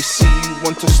 when they see you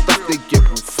want to stuff, they get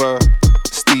all fur.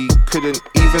 Steve couldn't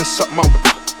even suck my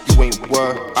you ain't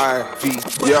worth IV.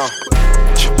 Yeah.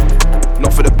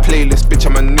 Not for the playlist, bitch,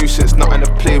 I'm a nuisance, nothing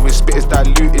to play with. Spit is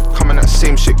diluted, coming at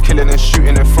same shit, killing and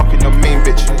shooting and fucking your main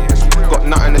bitch. Got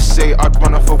nothing to say, I'd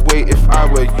run off away if I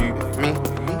were you. Me?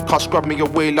 Can't scrub me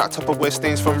away like Tupperware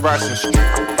stains from Rice and Street.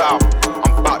 I'm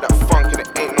bout that funk and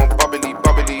it ain't no bubbly.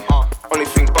 Only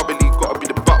thing bubbly, gotta be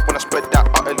the butt when I spread that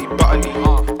utterly butterly.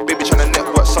 Baby tryna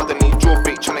network suddenly, draw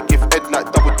bait, tryna give Ed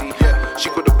like double D. She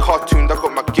got the cartoon, I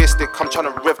got my gear stick, I'm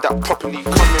tryna rev that properly.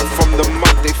 Coming from the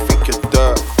mud, they think you're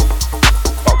dirt.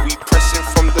 We pressing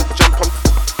from the jump on.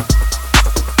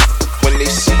 When they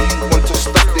see you want to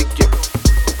stuff, they get.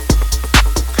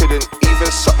 Couldn't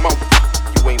even suck my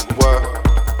you ain't worth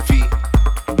V.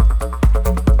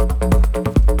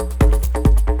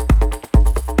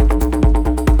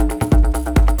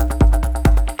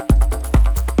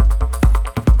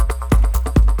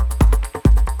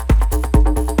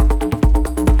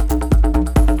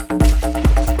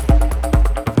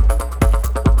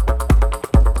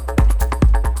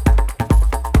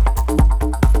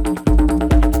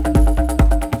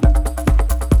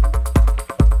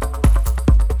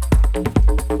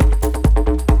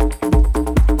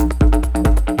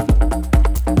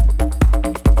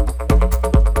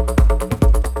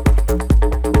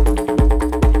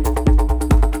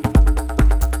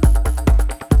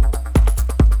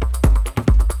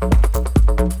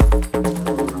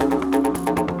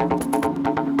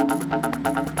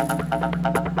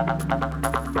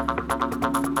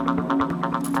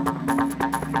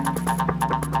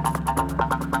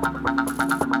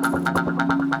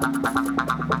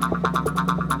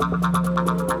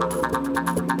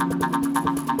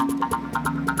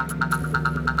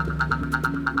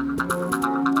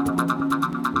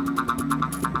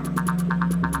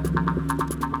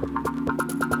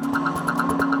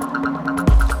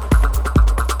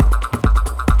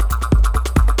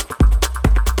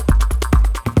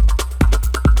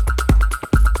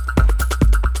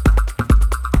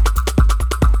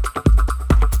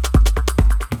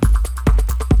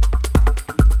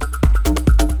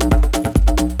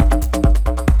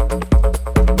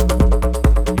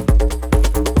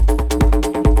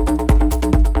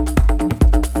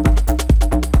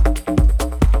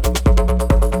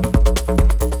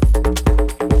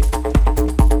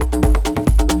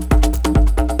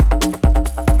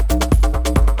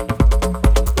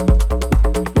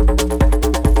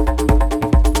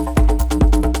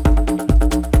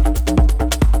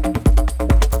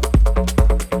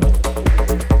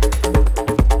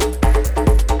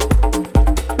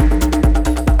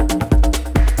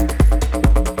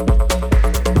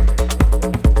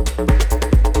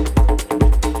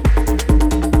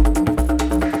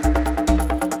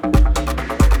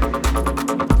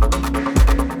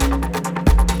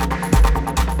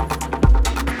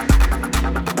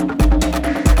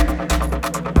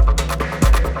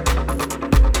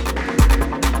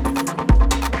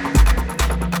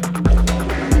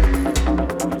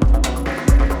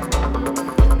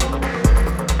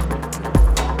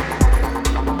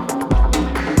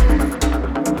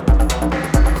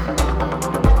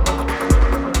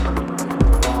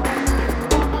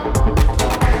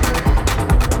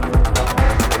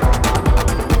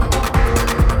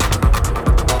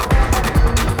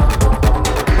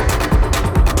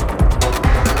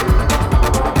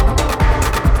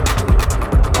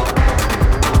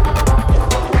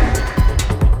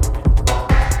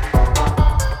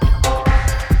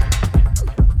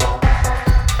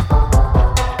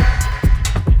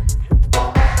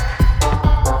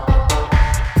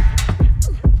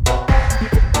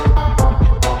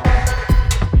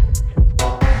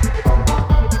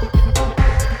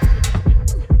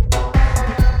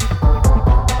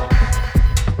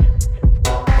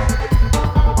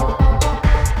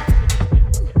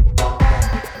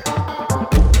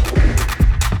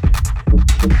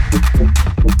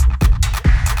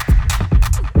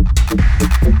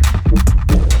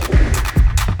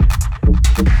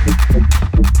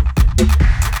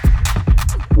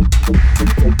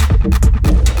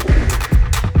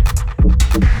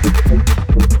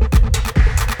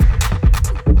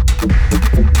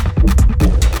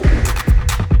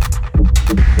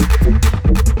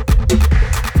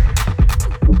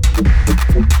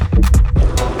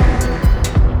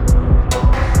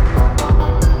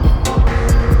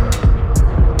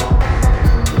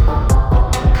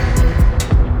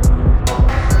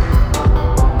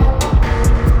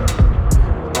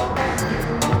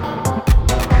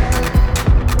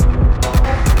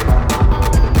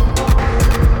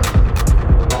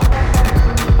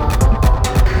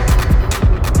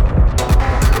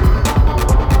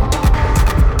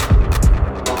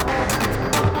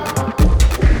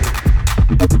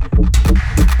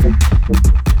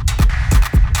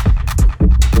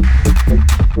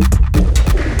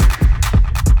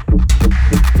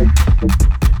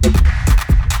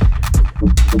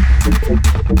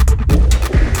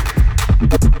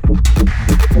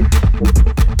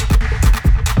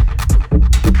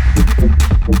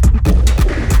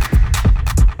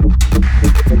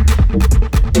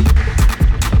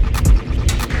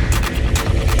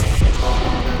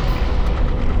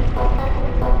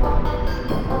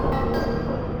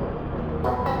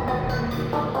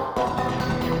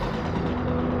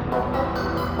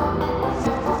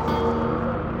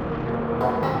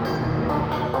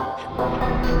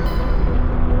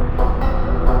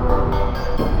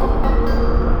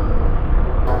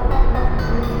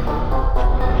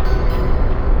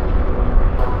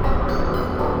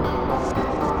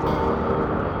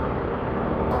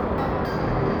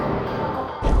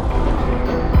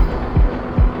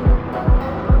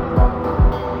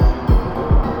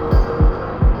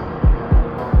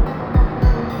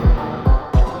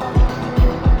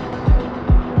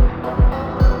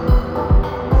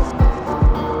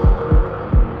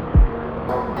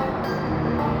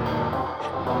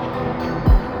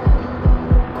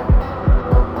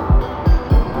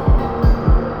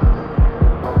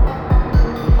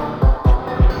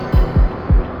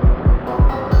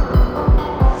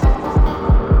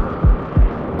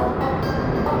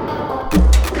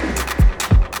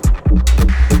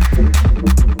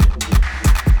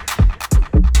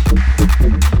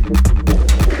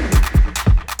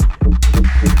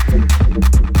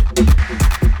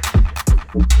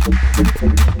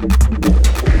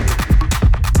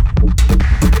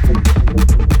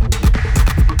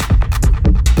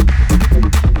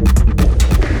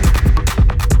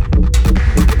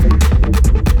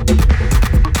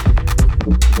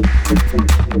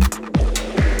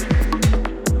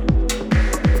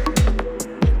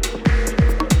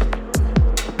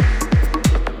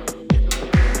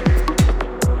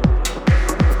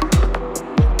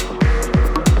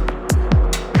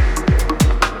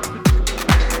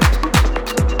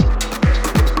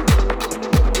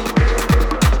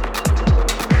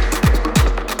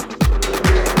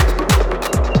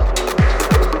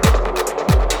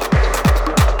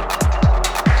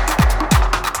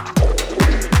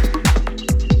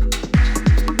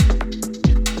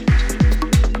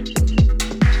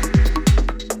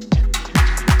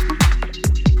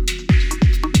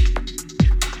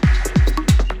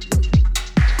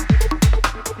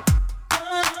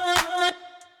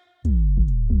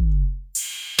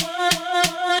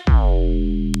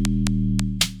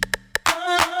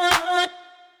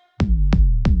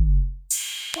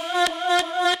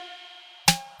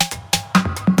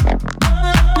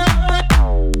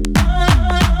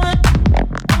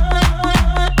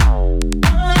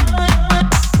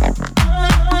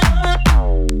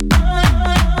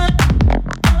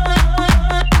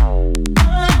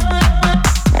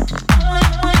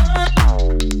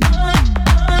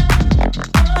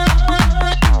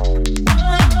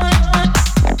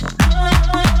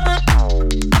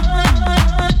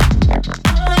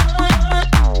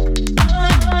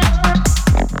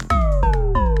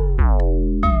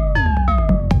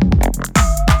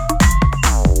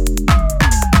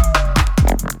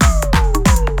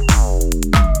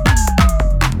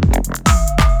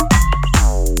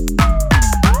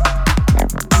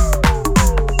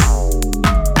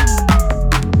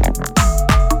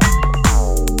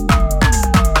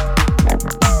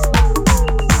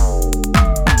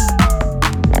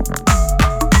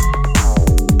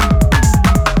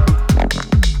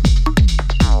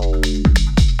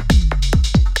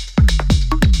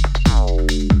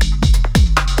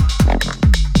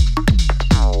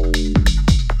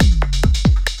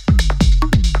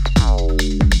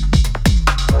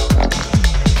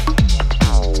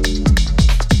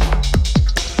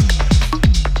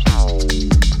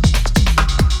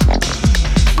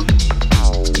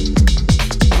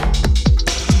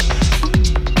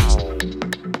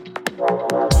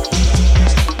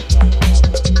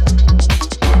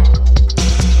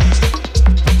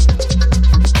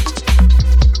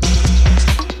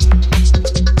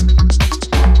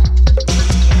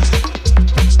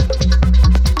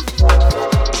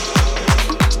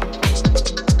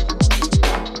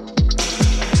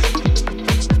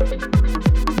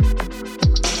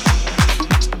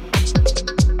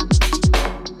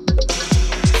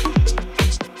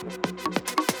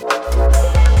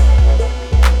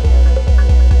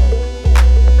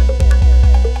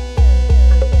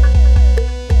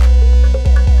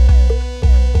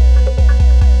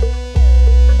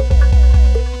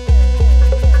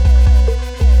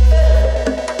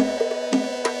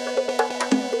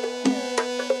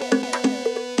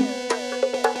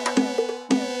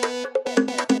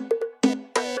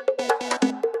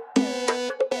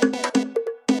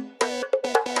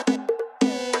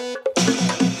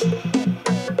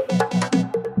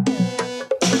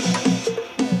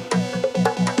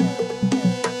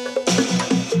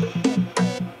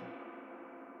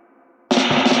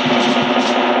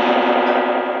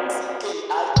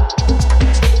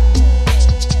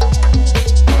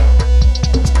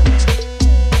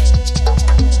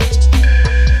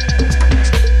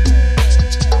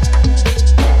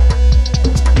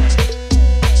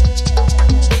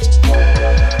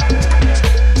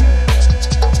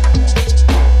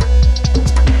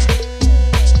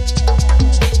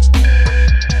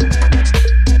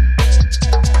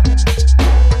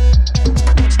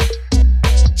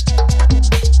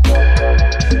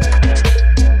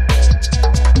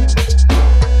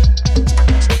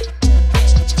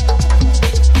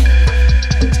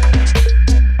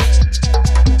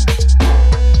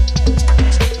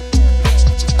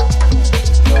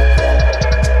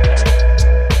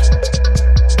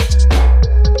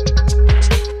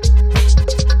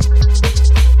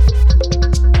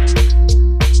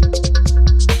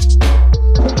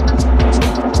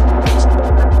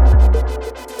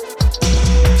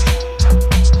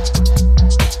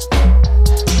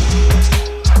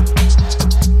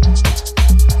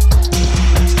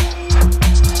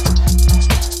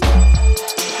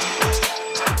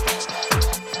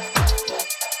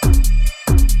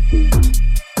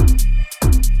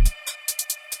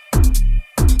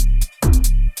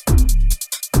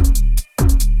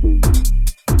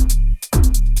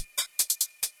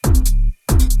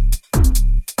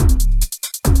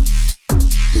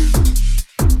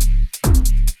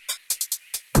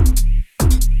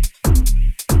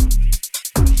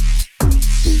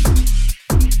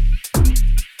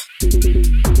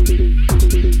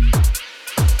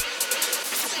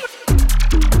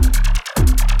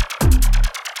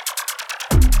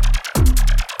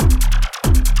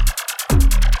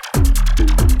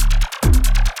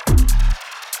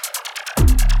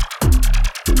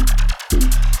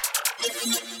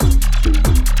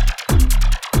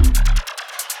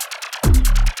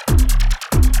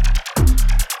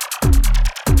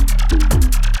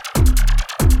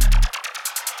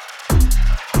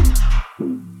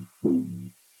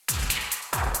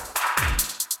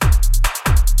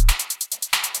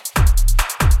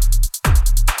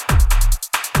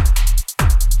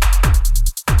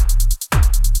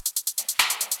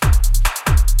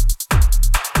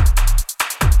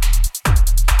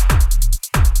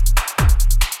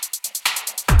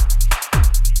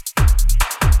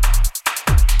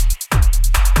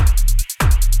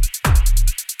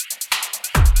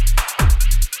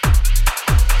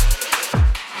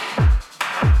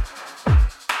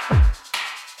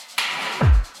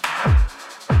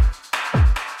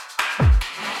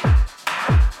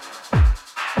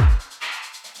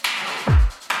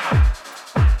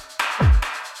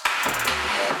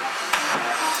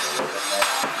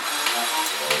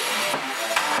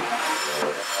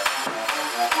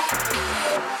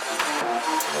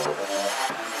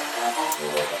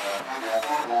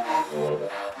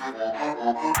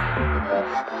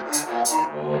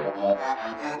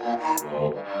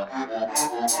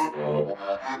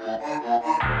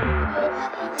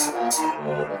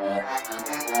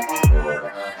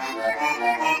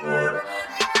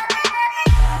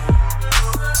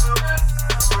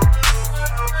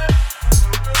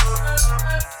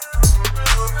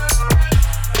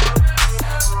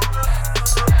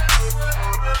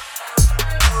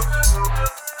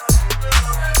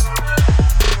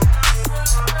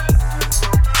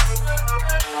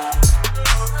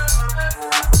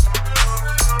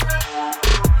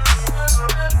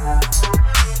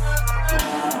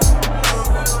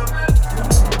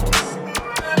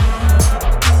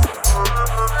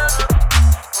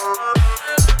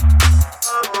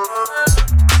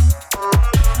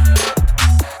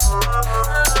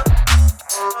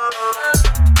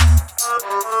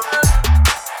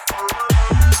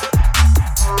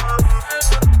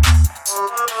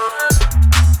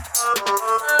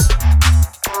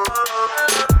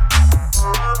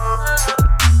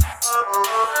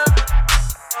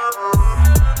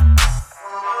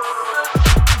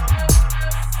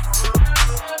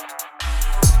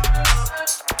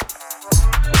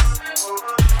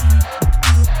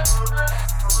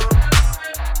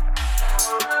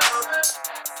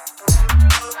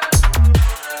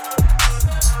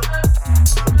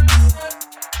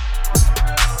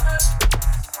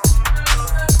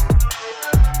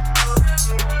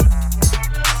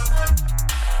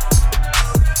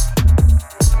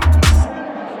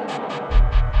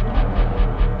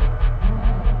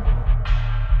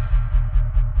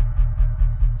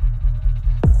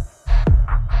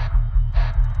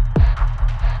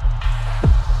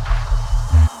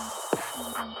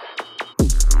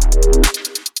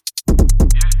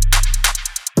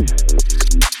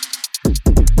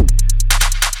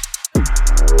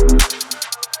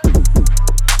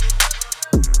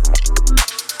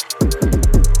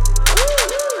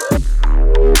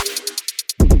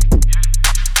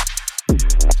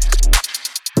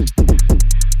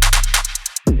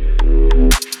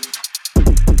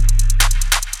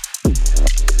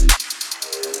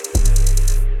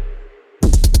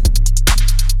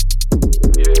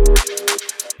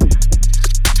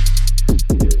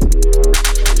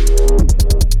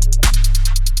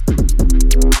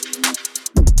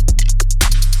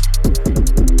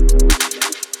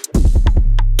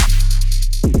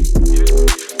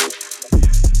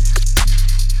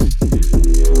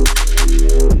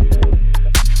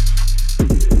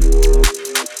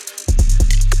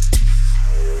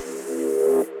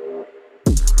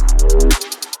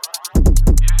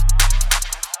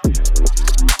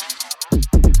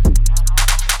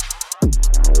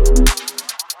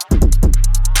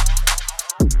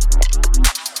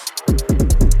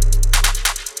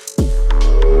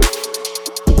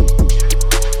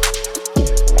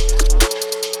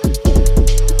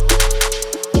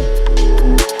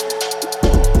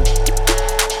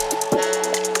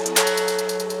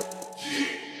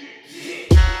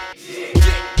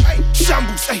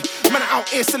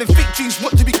 here selling fake dreams.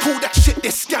 What do we call that shit?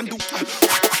 This scandal.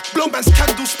 Blow man's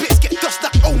candle, splits get dust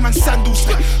like old man sandals.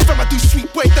 Fam, I do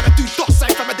sweet boy, then I do dot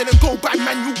side. Fam, I didn't go by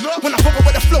manual. When I pop up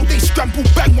with the flow, they scramble.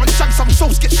 Bang one shank, some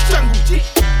souls get strangled.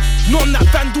 No, I'm that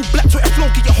vandal, black Twitter flow,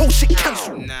 get your whole shit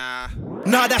cancelled.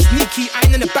 Nah, that's sneaky. I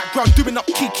ain't in the background doing up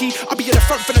Kiki. I'll be at the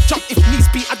front for the jump if needs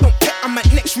be. I don't pet, I'm at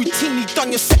next routinely. Done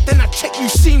your set, then I check new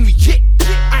scenery. Yeah.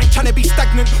 I ain't tryna be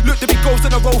stagnant. Look, the big goals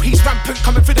in a row, he's rampant.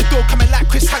 Coming through the door, coming like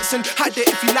Chris Hansen. Hide there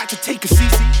if you like to take a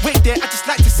seat. Wait there, I just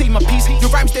like to say my piece. Your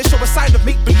rhymes there show a sign of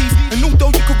make-believe. And although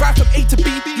you can ride from A to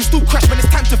B, you still crash when it's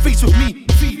time to face with me.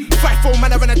 Fight for a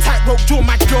man, I run a tightrope, draw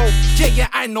my goal. Yeah,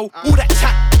 I know. All that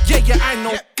chat, yeah, I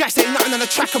know. Guys say nothing on the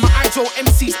track of my eyes roll.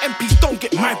 MCs, MPs, don't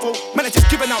get my vote. Man, I just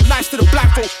giving out lives to the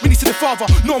blindfold. Really to the father,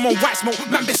 no I'm on white smoke.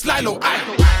 Man, bitch Lilo,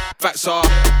 facts are,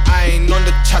 I ain't on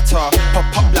the chatter.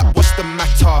 Pop up like what's the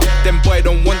matter? Them boy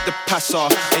don't want the passer.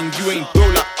 And you ain't bro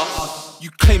like us. You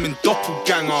claiming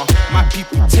doppelganger. My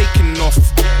people taking off.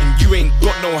 And you ain't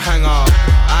got no hanger.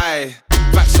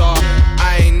 Facts are,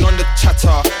 I ain't on the chatter.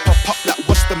 Pop up like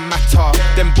what's the matter?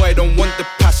 Them boy don't want the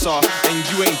passer.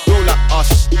 And you ain't bro like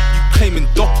us. You claiming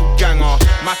doppelganger.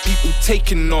 My people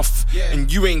taking off.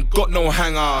 And you ain't got no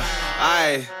hanger.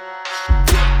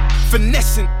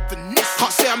 Finessing.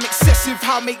 Can't say I'm excessive.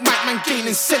 How I make my man gain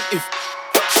incentive.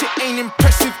 Shit ain't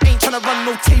impressive. Ain't tryna run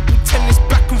no table tennis.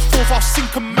 Back and forth, I'll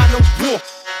sink a man of war.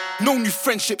 No new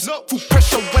friendships. Full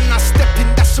pressure when I step in.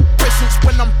 That's a presence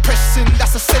when I'm pressing.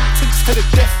 That's a sentence to the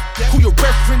death. Call your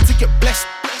reverend to get blessed.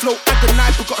 Flow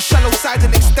undeniable, got a shallow side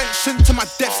and extension to my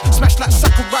depths. Smash like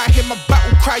Sakurai, hear my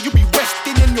battle cry. You'll be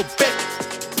resting in your bed.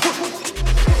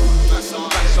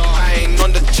 I ain't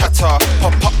on the chatter.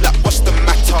 Pop up like what's the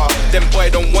matter? chatter. Them boy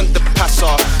don't want the passer.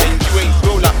 And you ain't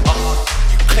real like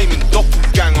you claiming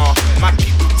doppelganger. My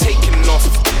people taking off,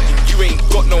 and you ain't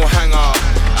got no hanger.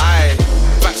 Aye,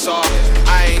 facts are,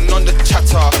 I ain't on the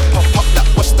chatter. Pop up that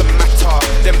what's the matter?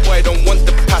 Them boy don't want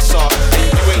the passer. And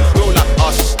you ain't real like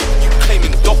us. You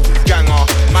claiming doppelganger.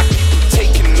 My people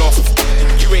taking off,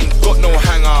 and you ain't got no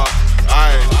hanger.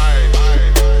 Aye.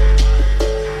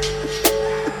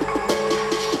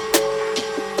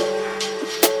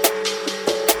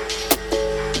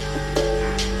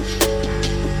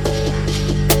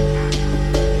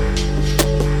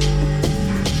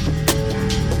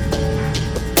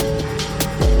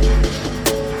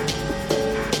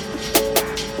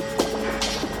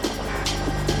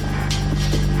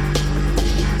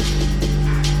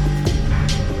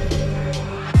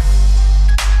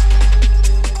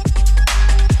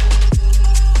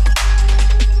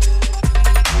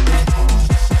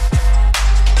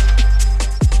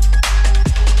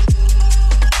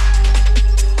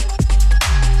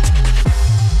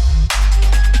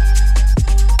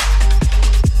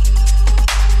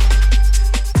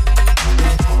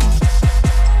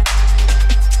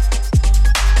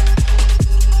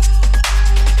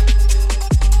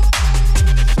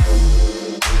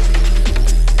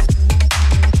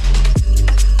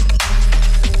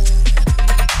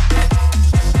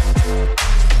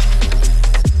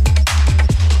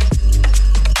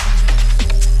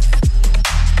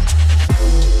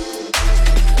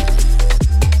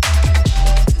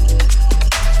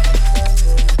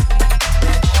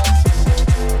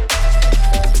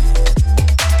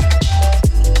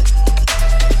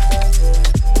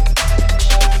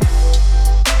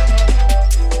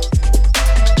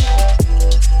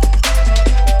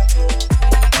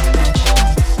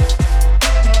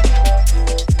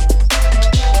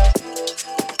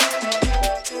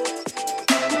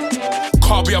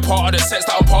 part of the sets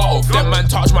that I'm part of. Them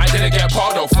man touch mine, didn't get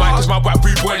part of. Mine cause my rap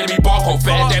rude boy, let me bark off.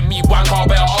 Better than me, one car,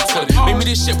 better ask for. Make me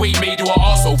this shit where you made you an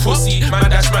arsehole. Pussy, man,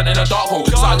 that's man in a dark hole.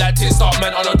 Sound like tit start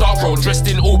man on a dark road. Dressed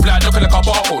in all black, looking like a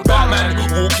barcode. Batman,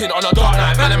 walking on a dark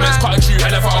night. Man, a man's cut a true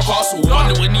elephant a castle. One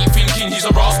little neat thinking he's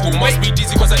a rascal. Must be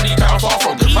dizzy cause I need I'm far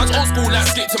from. Man's old school, like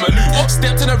skip to my loot.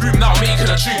 Stepped in the room, now making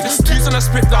a tune. Twos on a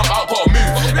spit, now I'm out, gotta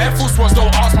move. Air Force Ones,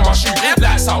 don't ask for my shoe.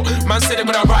 Lights out, man said it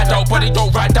when I ride out, but they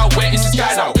don't ride out. Where is this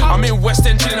guy now? I'm in West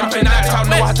End chilling up in night town.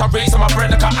 Know how to raise on my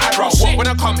bread like an eyebrow. What when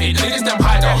I come in, niggas them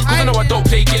hide out. Cause I know I don't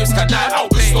play games like a night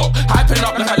out. Stop hyping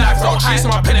up like a life route. Chasing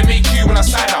my pen and make you when I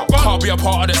sign out. Can't be a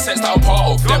part of the sets that I'm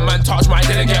part of. Them man touch mine,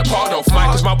 didn't get part of.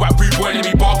 Mine cause my rap rude boy, let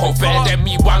me bark off. Better than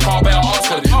me, one car, better ask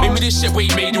for. Make me this shit where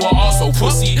you made you an arsehole.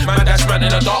 Pussy, man, that's man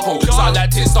in a dark hole. Sound like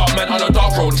tit start man on a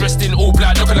dark road. Dressed in all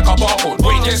black, looking like a barcode.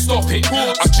 Wait, then stop it.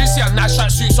 I'm juicy and nice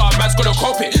track suits, so a man's gonna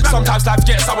cop it. Sometimes life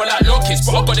gets someone like lockets,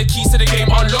 but I got the keys to the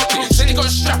game, unlock it. Said he got a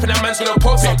strap and that man's gonna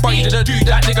pop it, but he didn't do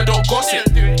that, nigga don't gossip.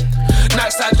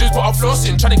 Nightstand dudes, but I'm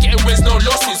flossing, trying to get in wins, no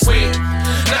losses. Wait,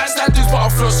 nightstand dudes, but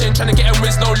I'm flossing, trying to get in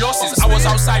wins, no losses. I was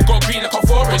outside, got green like a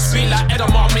forest, green like Ed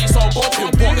and my mates on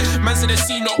bopping. What? Man said the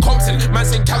sea, not Compton. Man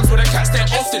said camps where the cats there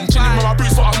often. Chilling with my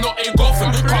boots, but I'm not in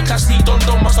Gotham. Can't catch me, Don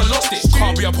must have lost it.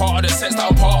 Can't be a part of the sets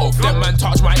that I'm part of. Them man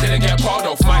touch mine, didn't get part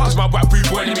of. Mine cause my rap rude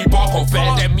boy, let me bark off.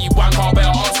 Better than me, one car,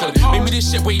 better ask for. Make me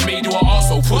this shit where you made you an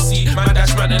arsehole. Pussy, man,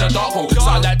 that's man in a dark hole.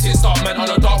 Sound like tit start man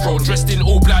on a dark road. Dressed in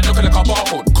all black, looking like a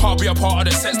barcode. Can't be a part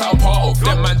of the sets that I'm part of.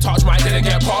 Them man touch mine, didn't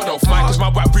get part of. Mine cause my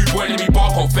rap rude boy, let me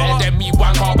bark off. Better than me,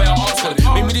 one car, better ask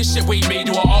for. Make me this shit where you made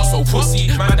you an arsehole. Pussy,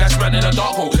 man, that's man in a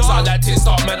dark hole. Sound like tit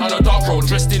start man on a dark road.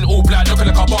 Dressed in all black, looking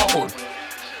like a barcode.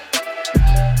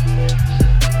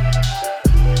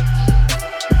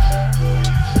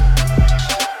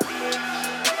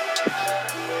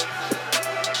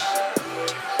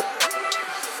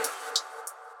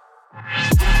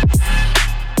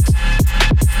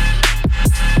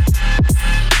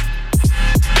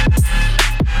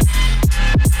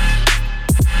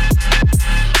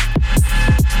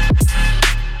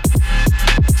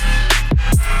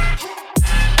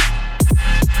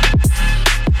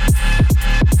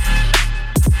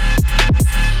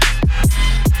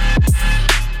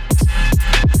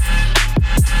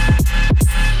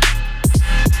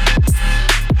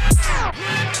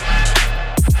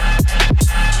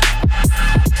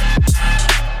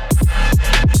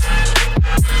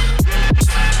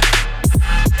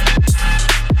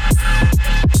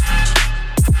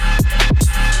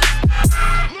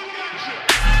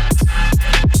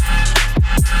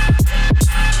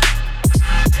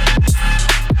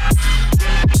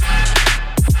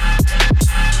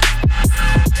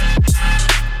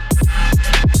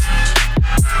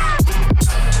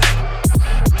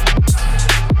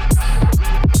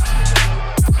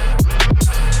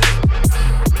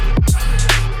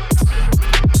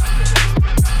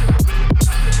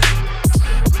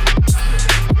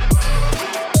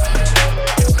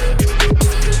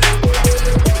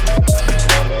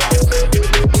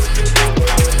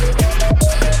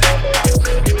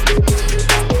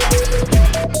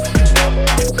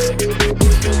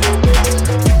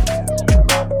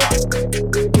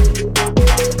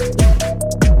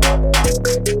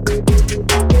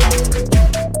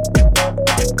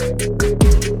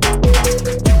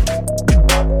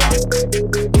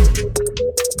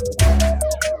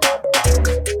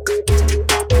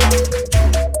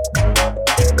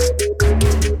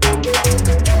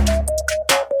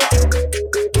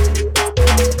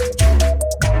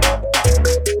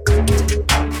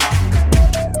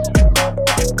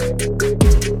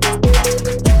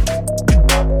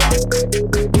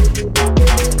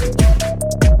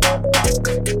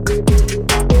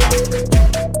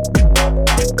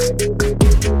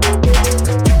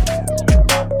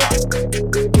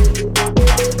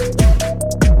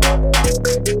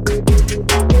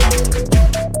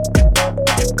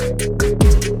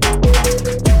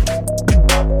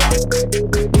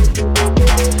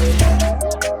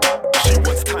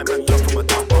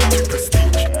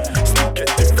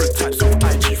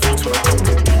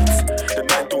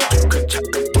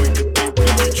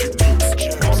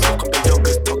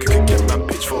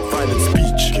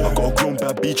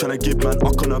 Tryna give man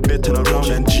up on a bed, turn around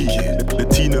and G.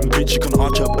 Latina bitch, she can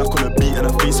arch her back on her beat and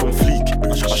her face on fleek.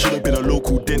 I should've been a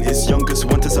local dentist, youngest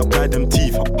one to supply them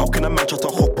teeth. How can a man try to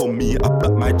hop on me? I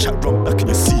back my chat, run back in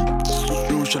your seat.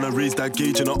 Bills tryna raise that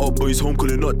gauge and the old boys home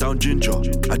calling not down ginger.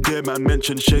 I dare man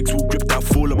mention shakes will grip that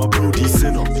fall of my brody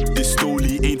sinner. This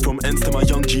stoley ain't from ends to my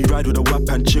young G ride with a whap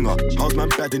and chinger. How's man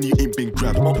bad and he ain't been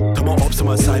grabbed? Come on ops to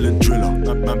my silent driller.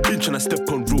 Man been tryna step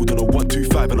on road on a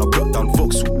 125 and I brought down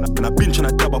Vauxhall. And I been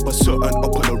tryna dab up a certain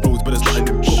up on the roads, but there's nothing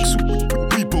in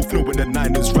Vauxhall. We both know when the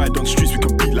Niners ride on streets we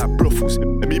can beat like brothels.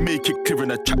 Let me make it clear in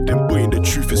the chat, them boy, and the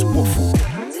truth is waffle.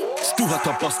 Still had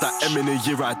to bust that M in a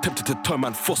year, I attempted to turn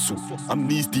man fossil. I'm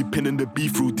knees deep in the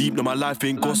beef through deep, no my life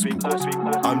ain't gospel.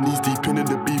 I'm knees deep in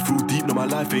the beef through deep, no my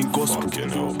life ain't gospel.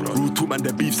 Rule talk man,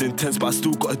 the beef's intense, but I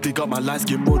still gotta dig up my light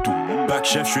skin model. Back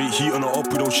chef straight heat on the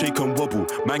up, we don't shake and wobble.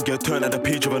 Man get turned at the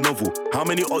page of a novel. How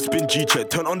many odds been G-check,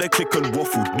 turn on their click and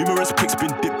waffle. Numerous pics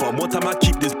been dipped, but more time I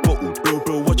keep this bottle.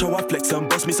 Bro, watch how I flex and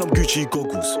bust me some Gucci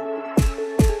goggles.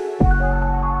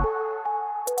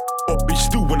 But bitch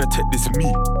still wanna take this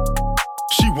me.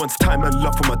 She wants time and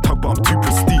love for my tongue, but I'm too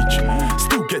prestige.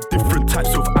 Still get different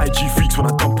types of IG freaks when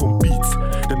I dump on beats.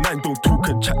 The nine don't talk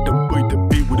and chat, them boy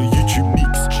debate with the YouTube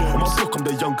leaks. On my block, I'm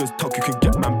the youngest talk, you can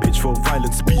get man pitch for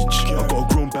violent speech. I got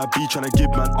a grown bad bitch tryna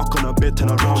give man up on her bed, turn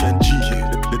around and G.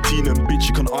 Latina bitch,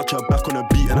 she can arch her back on her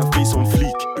beat and her face on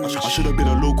fleek. I should've been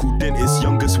a local dentist,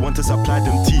 youngest one to supply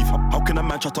them teeth. How can a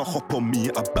man try to hop on me?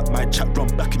 I back my chat, run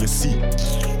back in your seat.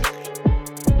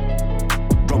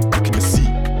 Run back in your seat.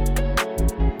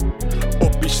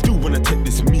 Still wanna take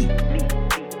this me.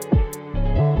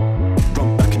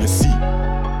 Run back in the seat.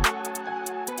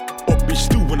 Oh bitch,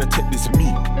 still wanna take this me.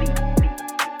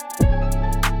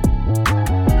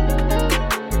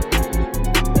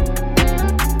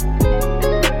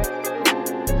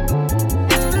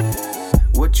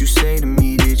 What you say to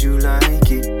me, did you like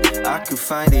it? I could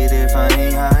fight it if I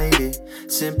ain't hide it.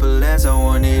 Simple as I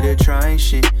wanted to try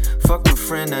shit. Fuck a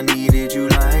friend, I needed you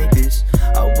like this.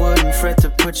 I wouldn't fret to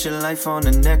put your life on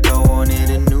the neck. I wanted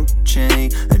a new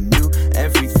chain, a new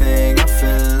everything. I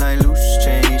feel like loose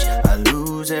change. I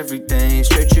lose everything.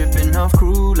 Straight tripping off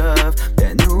cruel love.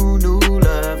 That new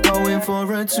love. Going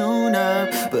for a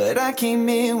tune-up. But I came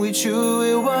in with you,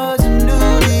 it wasn't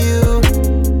new to you.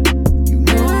 You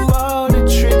knew all the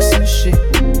tricks and shit.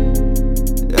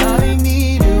 I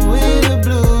needed with the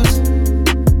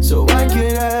blues, so I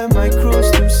could have my cruise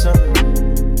through something.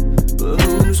 But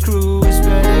whose crew is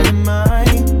better than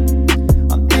mine?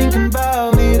 I'm thinking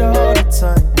about it all the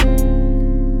time.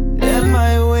 Am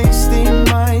I wasting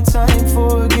my time?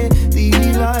 Forget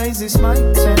these lies, it's my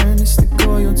turn. It's the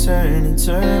go your turn and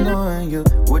turn on you.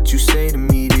 What you say to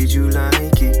me, did you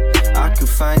like it? I could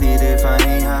fight it if I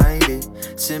ain't hide it.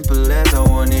 Simple as I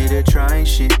wanted to try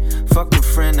shit. Fuck a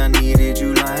friend, I needed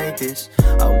you like this.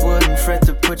 I wouldn't fret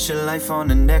to put your life on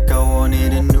the neck. I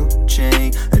wanted a new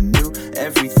chain, a new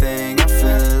everything. I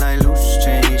feel like loose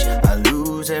change. I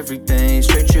lose everything.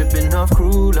 Straight tripping off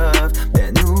cruel love.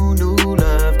 That new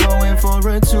love. Going for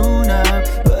a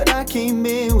tune-up. But I came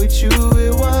in with you,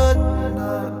 it was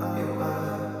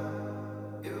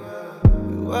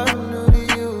wasn't new to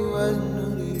you, wasn't new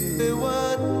to you. It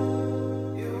was,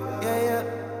 yeah.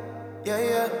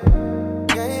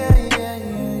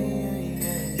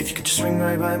 If you could just swing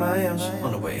right by my house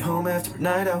on the way home after a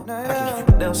night out, I can give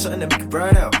you down something that we can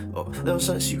ride out. Oh, little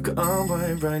something so you can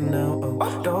unwind right now.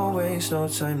 Oh, don't waste no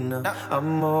time now.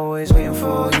 I'm always waiting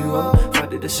for you. Oh, if I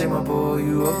did the same, I bore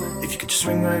you. Oh, if you could just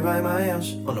swing right by my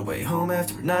house on the way home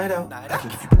after a night out, I can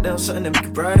give you down something that we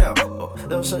can ride out. Oh,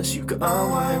 little something so you can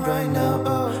unwind right now.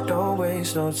 Oh, don't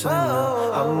waste no time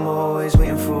now. I'm always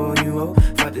waiting for you. Oh,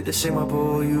 if I did the same, I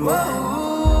bore you.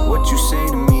 Oh, what you say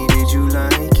to me, did you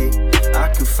like it? I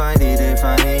could fight it if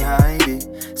I ain't hide it.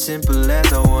 Simple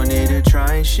as I wanted to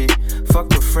try shit.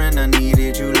 Fuck a friend, I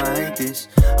needed you like this.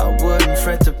 I wouldn't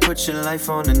fret to put your life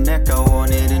on the neck. I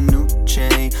wanted a new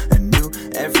chain, a new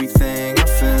everything. I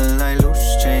feel like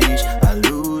loose change. I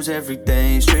lose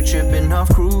everything. Straight tripping off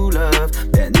cruel love.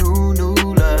 That new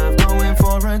love. Going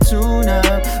for a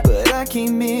tune-up. But I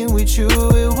came in with you,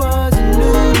 it wasn't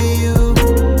new to you.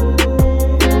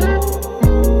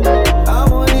 I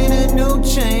wanted a new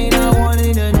chain. I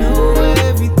wanted a new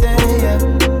everything.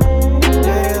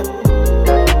 Yeah.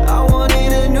 I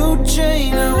wanted a new chain.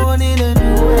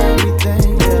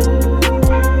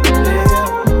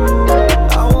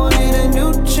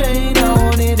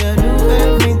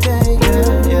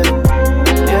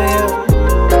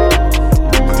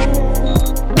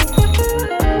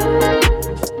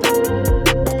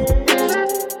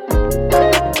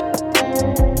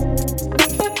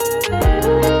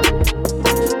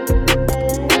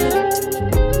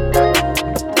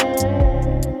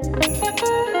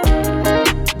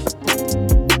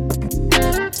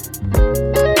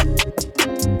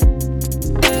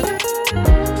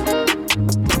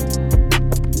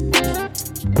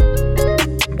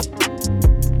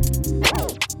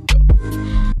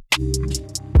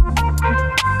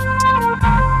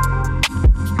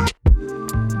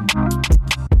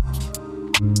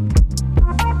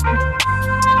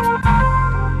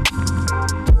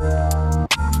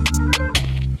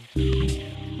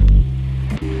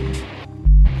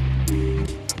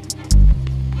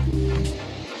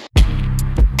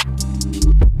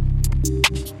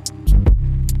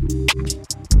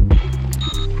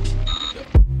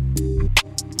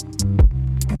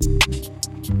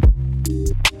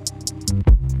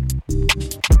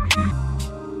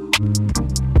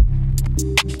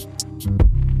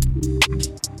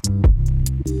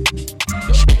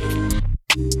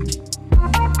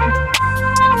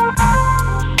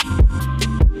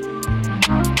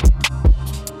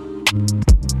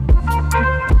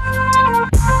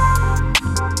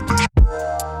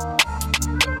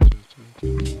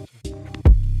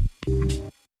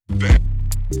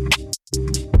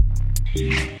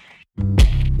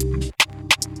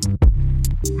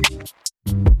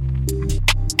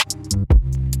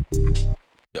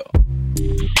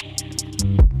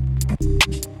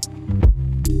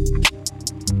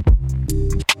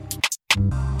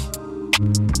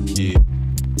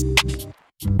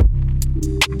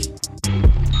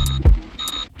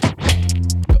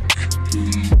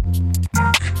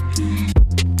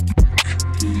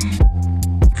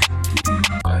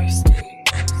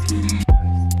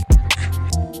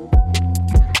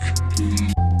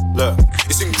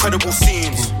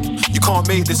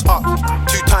 make this up.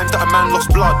 2 times that a man lost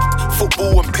blood.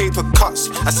 Football and paper cuts.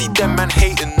 I see them man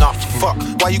hating enough. Fuck,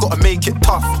 why you gotta make it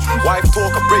tough? Wife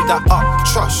talk, I break that up.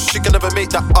 Trust, she can never make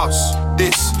that us.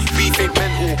 This beef ain't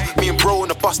mental. Me and bro in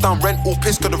a bus down rental.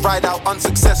 Piss could have ride out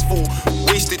unsuccessful.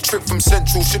 Wasted trip from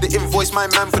Central. Should've invoiced my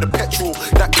man for the petrol.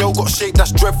 That girl got shape,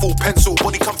 that's dreadful. Pencil,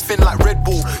 body come thin like Red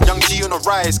Bull. Young G on a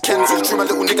rise, Kenzel. Trim a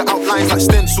little nigga outlines like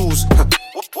stencils.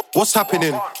 What's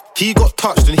happening? He got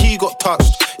touched and he got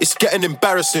touched. It's getting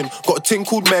embarrassing. Got a ting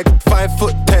called Meg,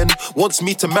 5'10", wants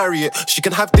me to marry it. She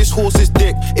can have this horse's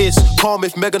dick. It's calm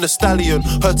if Megan a stallion.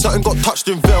 Her tongue got touched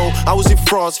in Vel. I was in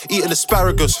France eating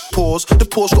asparagus. Pause. The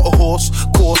Porsche got a horse.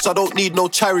 Course, I don't need no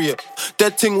chariot.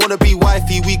 Dead ting wanna be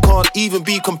wifey. We can't even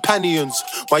be companions.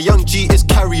 My young G is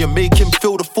carrier. Make him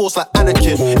feel the force like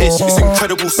Anakin. It's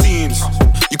incredible scenes.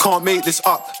 You can't make this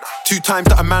up. 2 times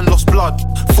that a man lost blood.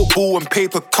 Football and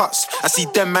paper cuts. I see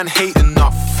them man hating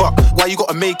enough. Fuck, why you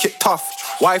gotta make it tough?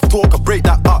 Wife talk, I break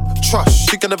that up. Trust,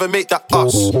 she can never make that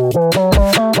us.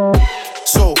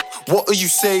 So, what are you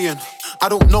saying? I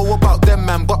don't know about them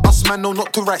man, but us man know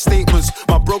not to write statements.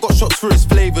 My bro got shots for his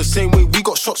flavors, same way we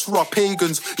got shots for our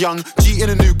pagans. Young G in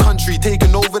a new country,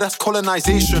 taking over, that's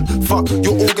colonization. Fuck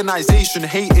your organization,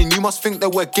 hating, you must think that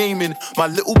we're gaming. My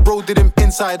little bro did him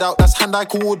inside out, that's hand-eye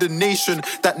coordination.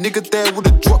 That nigga there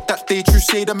would've dropped that day,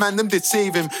 Crusader man, them did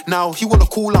save him. Now he wanna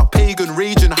call out pagan,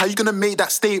 raging, how you gonna make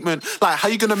that statement? Like, how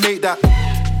you gonna make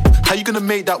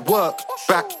that work?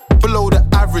 Back below the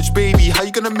average, baby, how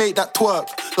you gonna make that twerk?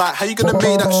 Like, how you gonna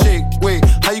make that shake? Wait,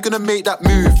 how you gonna make that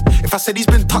move? If I said he's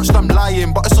been touched, I'm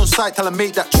lying, but it's on sight, tell him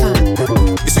make that true.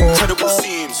 It's incredible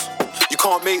scenes, you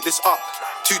can't make this up.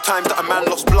 2 times that a man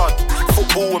lost blood.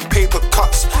 Football and paper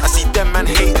cuts, I see them man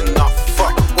hating enough.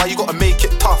 Fuck, why you gotta make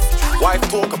it tough? Wife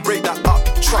talk, I break that up.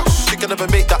 Trust, she can never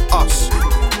make that us.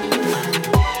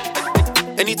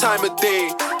 Any time of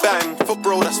day, bang, for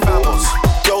bro, that's famos.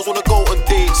 Girls wanna go on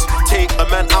dates, take a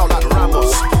man out like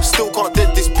Ramos. Still can't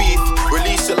dead this beef,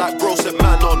 release it like bro said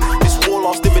man on. This war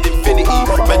last him in infinity,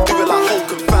 man do it like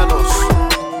Hulk and Thanos.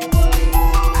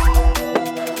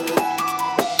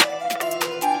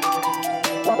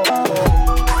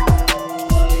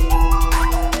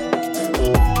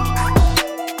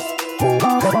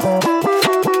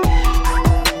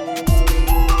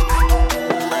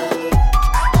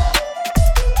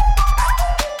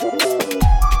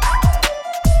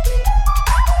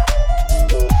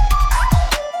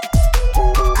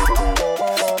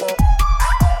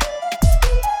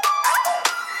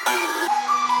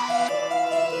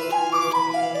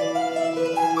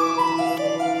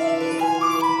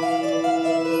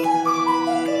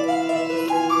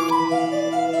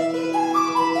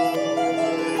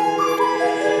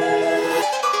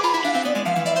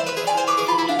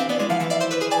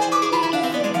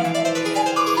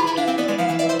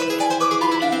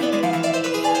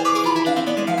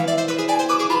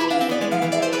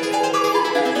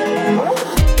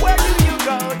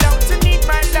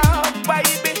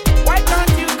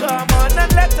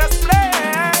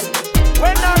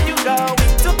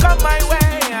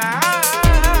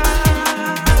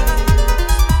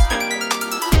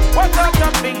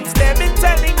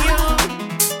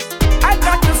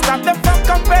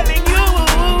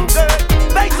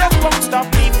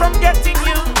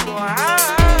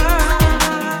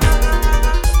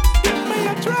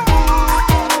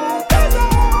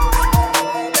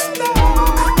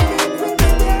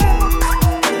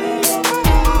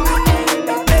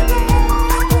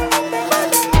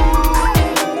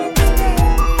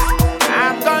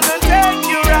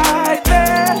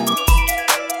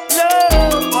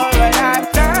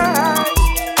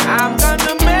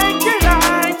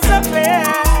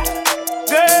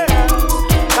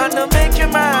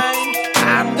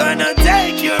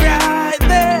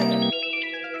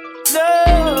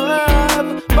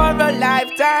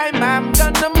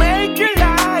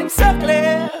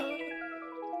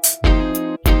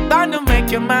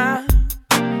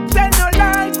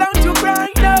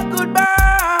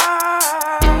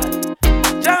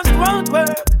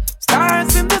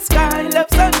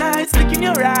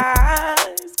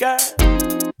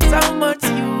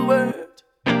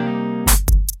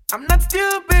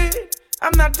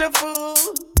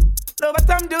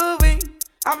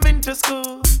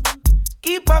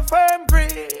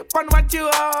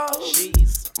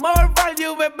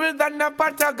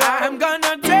 I'm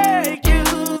gonna take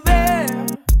you there,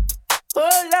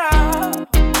 oh love,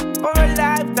 for a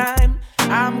lifetime.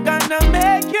 I'm gonna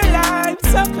make your life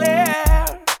so clear.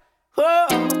 Oh,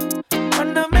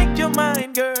 gonna make your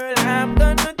mind, girl. I'm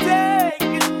gonna take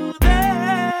you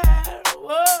there.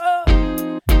 Oh,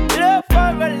 love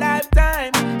for a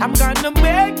lifetime. I'm gonna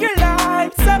make your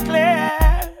life so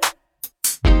clear.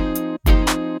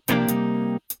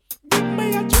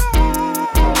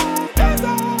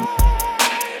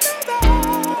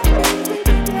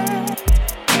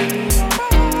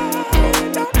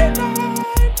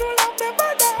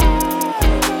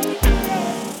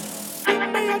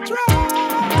 I try,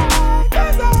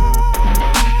 'cause I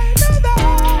know that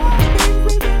things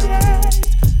will be great.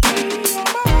 Me and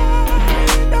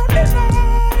mine don't deny,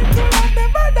 true love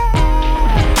never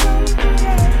dies, only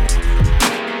create.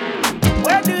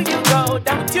 Where do you go?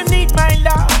 Don't you need my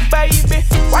love, baby?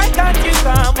 Why can't you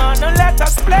come on and let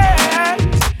us play?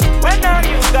 When are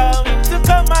you going to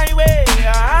come my way?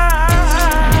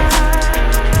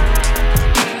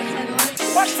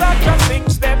 What sort of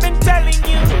things they've been telling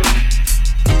you?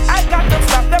 I got to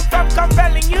stop them from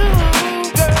compelling you,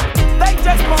 girl. They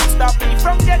just won't stop me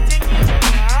from getting you.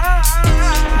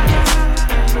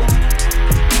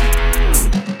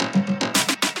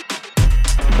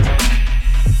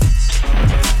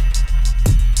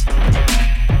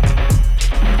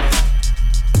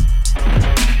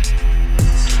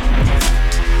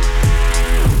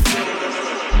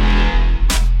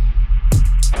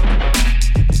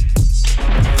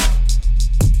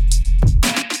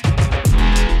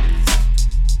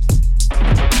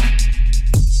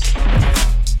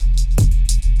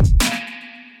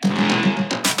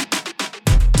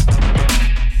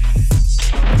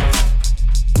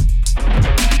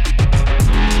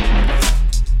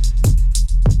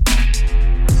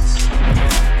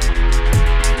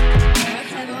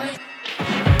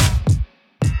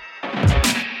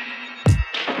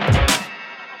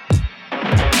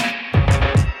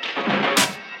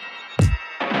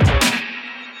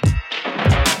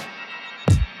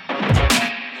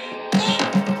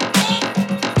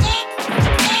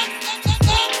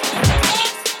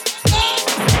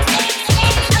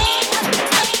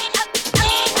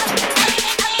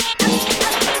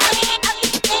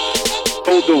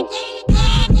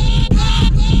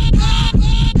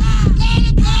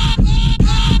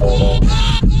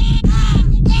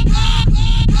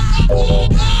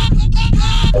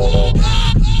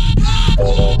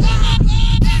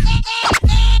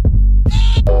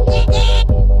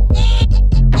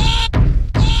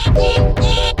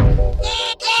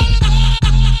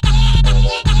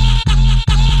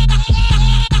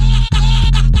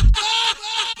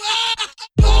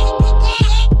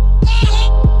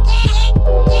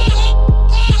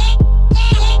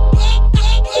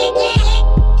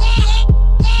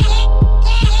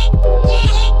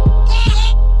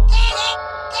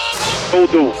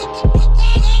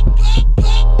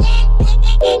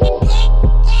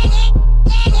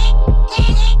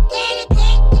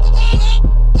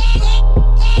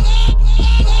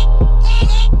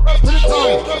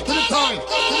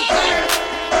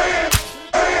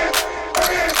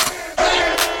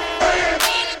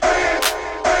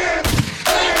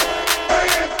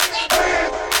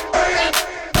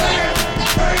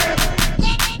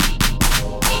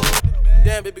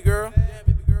 Damn, baby girl.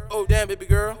 Oh, damn, baby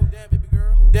girl.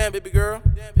 Damn, baby girl.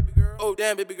 Oh,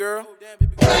 damn, baby girl.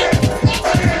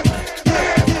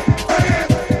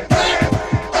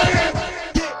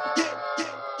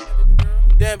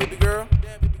 Damn, baby girl.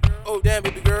 Oh, damn,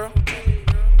 baby girl.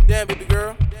 Damn, baby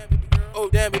girl. Oh,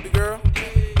 damn, baby girl.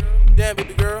 Damn,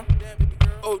 baby girl.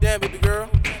 Oh, damn, baby girl.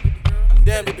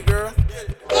 Damn, baby girl.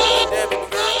 Damn, baby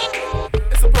girl.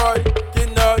 It's a party,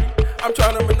 getting naughty. I'm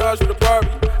trying to menage with a Barbie.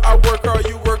 I work hard,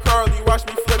 you work hard. You watch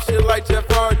me flip shit like Jeff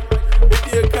Hardy. With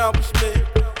the accomplishment,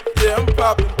 yeah, I'm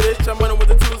popping, bitch. I'm running with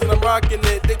the tools and I'm rocking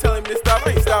it. They telling me to stop,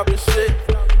 I ain't stopping shit.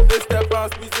 This that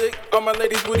bounce music, all my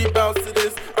ladies booty bounce to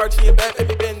this. Archie and back,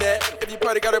 baby, been that. If you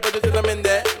party got a budget, then I'm in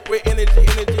that. With energy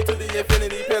to the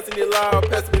infinity. Passing it loud,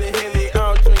 passing me the Henny. I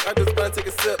don't drink, I just wanna take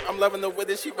a sip. I'm loving the way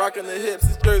that she rocking the hips.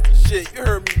 It's Jersey shit, you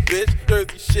heard me, bitch.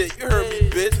 Jersey shit, you heard me,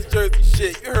 bitch. It's Jersey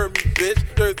shit, you heard me, bitch.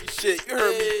 Jersey shit, you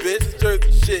heard me, bitch. It's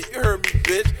Jersey shit, you heard me,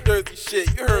 bitch. Jersey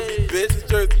shit, you heard me, bitch. It's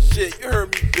Jersey shit, you heard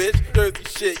me, bitch. Jersey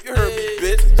shit, you heard me,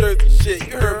 bitch. It's Jersey shit,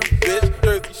 you heard me, bitch.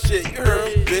 Jersey shit, you heard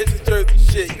me, bitch. It's Jersey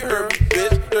shit, you heard me,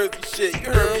 bitch. Jersey shit,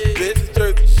 you heard me, bitch. It's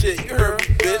Jersey shit, you heard me,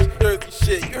 bitch. Jersey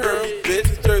shit, you heard me, bitch.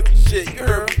 It's Jersey shit, you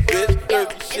heard me, bitch.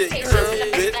 Jersey shit, you heard me,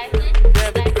 bitch.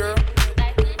 Damn, baby girl.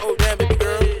 Oh, damn, baby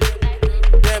girl.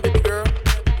 Damn, baby girl.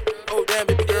 Oh, damn,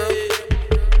 baby girl.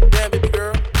 Damn, baby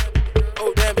girl.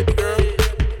 Oh, damn, baby girl.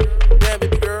 Damn,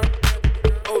 baby girl.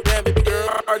 Oh, damn, baby girl.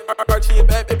 Archie and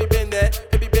back, baby, been that.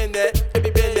 Baby, been that. Baby,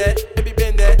 been that. Baby,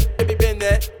 been that. Baby, been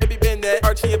that. Baby, been that.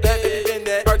 Archie and back, baby, been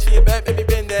that. Archie and back, baby,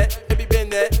 been that. Baby, been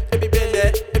that. Baby, been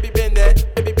that. Baby, been that.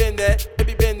 Baby, been that.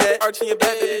 Baby, been that. Archie and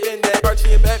back, baby, been that.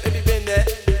 Archie and back, baby, been that.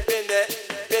 Been that.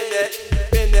 Been that.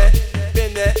 Been that.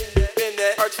 Been that. Been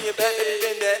that. Archie and back, baby,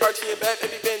 been that. Archie and back,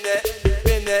 baby, been that.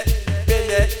 Been that. Been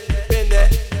that. Been that.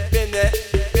 Been that.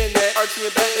 Been that. Archie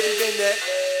and back, baby, been that.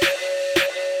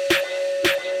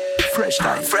 Fresh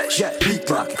time, fresh, yeah, beat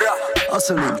rock,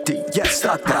 hustling team, yes,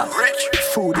 stock that.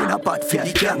 Food in a pot for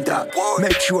the gang that.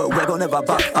 Make sure we're gonna never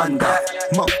back under.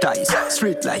 Mug ties,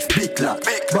 street life, big lock.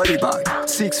 Body bag,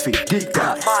 6 feet, dig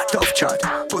that. Tough chat,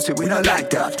 pussy we not like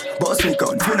that. Boss me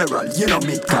gun, funeral, you know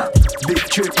me cat. Big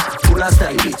trip, full of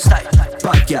style.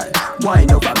 Bad girl,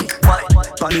 wine over me.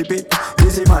 Funny bit,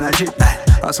 easy man a jip.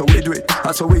 That's how we do it,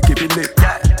 that's how we keep it lit.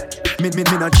 Me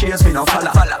no chase, me no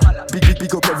follow.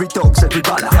 Big up every dogs, every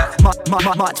baller.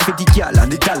 Match for the girl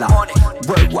and the dollar.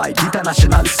 Worldwide,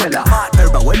 international seller.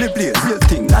 Herba when me play, real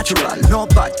thing, natural. No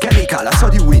bad chemical, I saw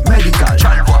the weed, medical.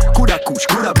 Coulda kush,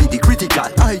 coulda be the critical.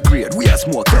 High grade, we are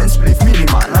smoke, 10 spliff,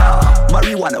 minimal.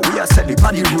 Marijuana, we are selling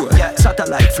on the road.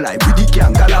 Satellite fly, with the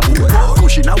gang, gala board.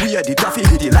 Cushion, now we are the toffee,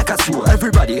 hit it like a sword.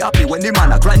 Everybody happy when the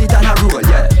man a grind it on a roll,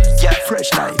 yeah.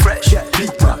 Fresh life, yeah, big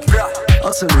pack.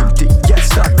 Hustling thing, yes,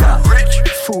 start that.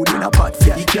 Food in a pot,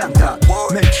 yeah, the gang that.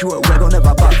 Make sure we're gonna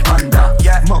never back under.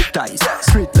 Mug ties,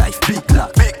 street life, big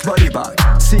lock. Body bag,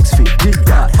 6 feet, dig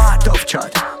that. Tough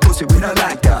chat, pussy we not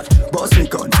like that. Boss me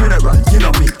gun, funeral, you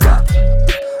know me that.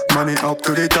 Money up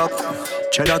to the top.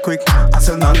 Cheddar quick,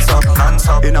 hustle non-stop.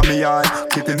 In a me yard,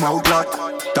 keep it mouth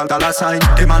locked. Dollar sign,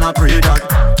 the man a pray that.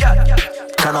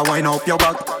 Gotta wind up your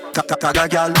back. Gaga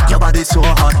girl, your body so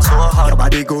hot. Your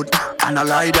body good, and I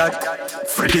like that.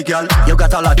 Freaky girl, you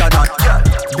got a lot of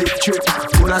that. Big trip,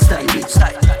 full of style.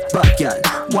 Bad girl,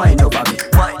 wine over me.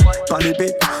 Funny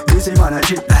bit, easy man a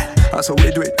chip. That's how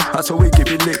we do it, that's how we keep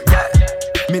it lit.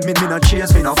 Me no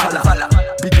chase, me no follow.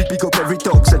 Big up every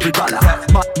dogs, every baller.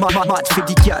 Match for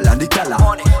the girl and the dollar.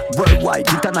 Worldwide,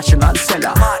 international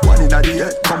seller. One in a the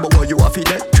head, combo what you have it.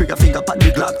 Trigger finger pan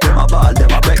the Glock, them a ball,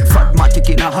 them a beg. Fat matic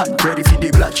in a hand, ready for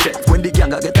the bloodshed. When the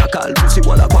gang a get a call, pussy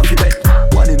wall a go fi bet.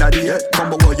 One in a the head,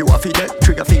 combo what you have it.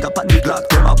 Trigger finger pan the Glock,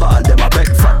 them a ball, them a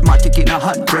beg. Fat matic in a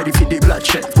hand, ready for the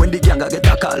bloodshed. When the gang a get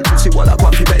a call, pussy wall a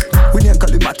go fi bet. When you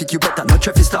call the matic, you better not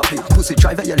try to stop it. Pussy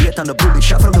try violate and the bullet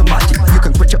shot from the matic. You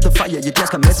can quench up the fire, you just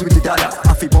can mess with the dada.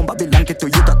 I feel bomba blanket to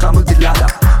you to climb the ladder.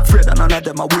 Afraid of none of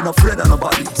them, I we not afraid of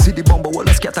nobody. See the bomba wall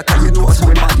a scatter, cause you know us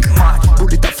we mad.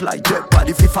 Bullet a fly, dead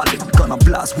body fi falling. Gonna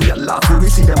blast, we a laugh when we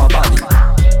see them a body.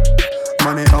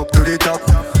 Money up to the top.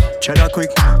 Cheddar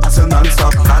quick, hustle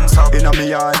non-stop. In a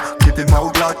me yard, keep it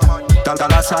mouth locked.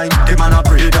 Dollar sign, the man a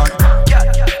pray that.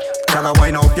 Gotta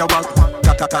wind up your back.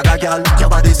 Gaga girl, your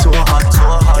body so hot.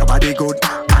 Your body good,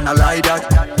 and I like that.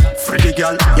 Freaky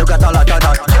girl, you got a lot of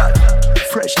that.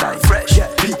 Fresh life, yeah,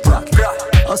 big pack.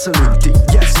 Hustling thing,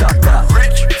 yes, stop that.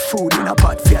 Food in a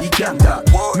pot, for the gang that.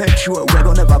 Make sure we're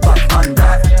gonna never back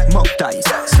under. Mug ties,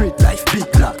 street life, big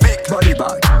lock. Body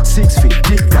bag, 6 feet,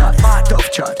 dig that.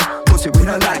 Tough chat, pussy we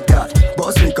not like that.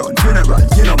 Boss me gun, funeral,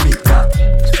 you know me that.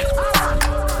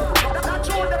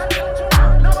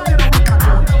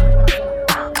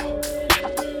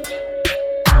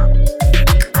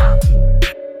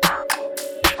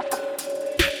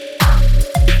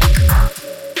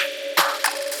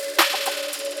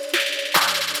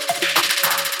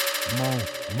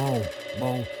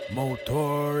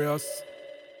 Motorious.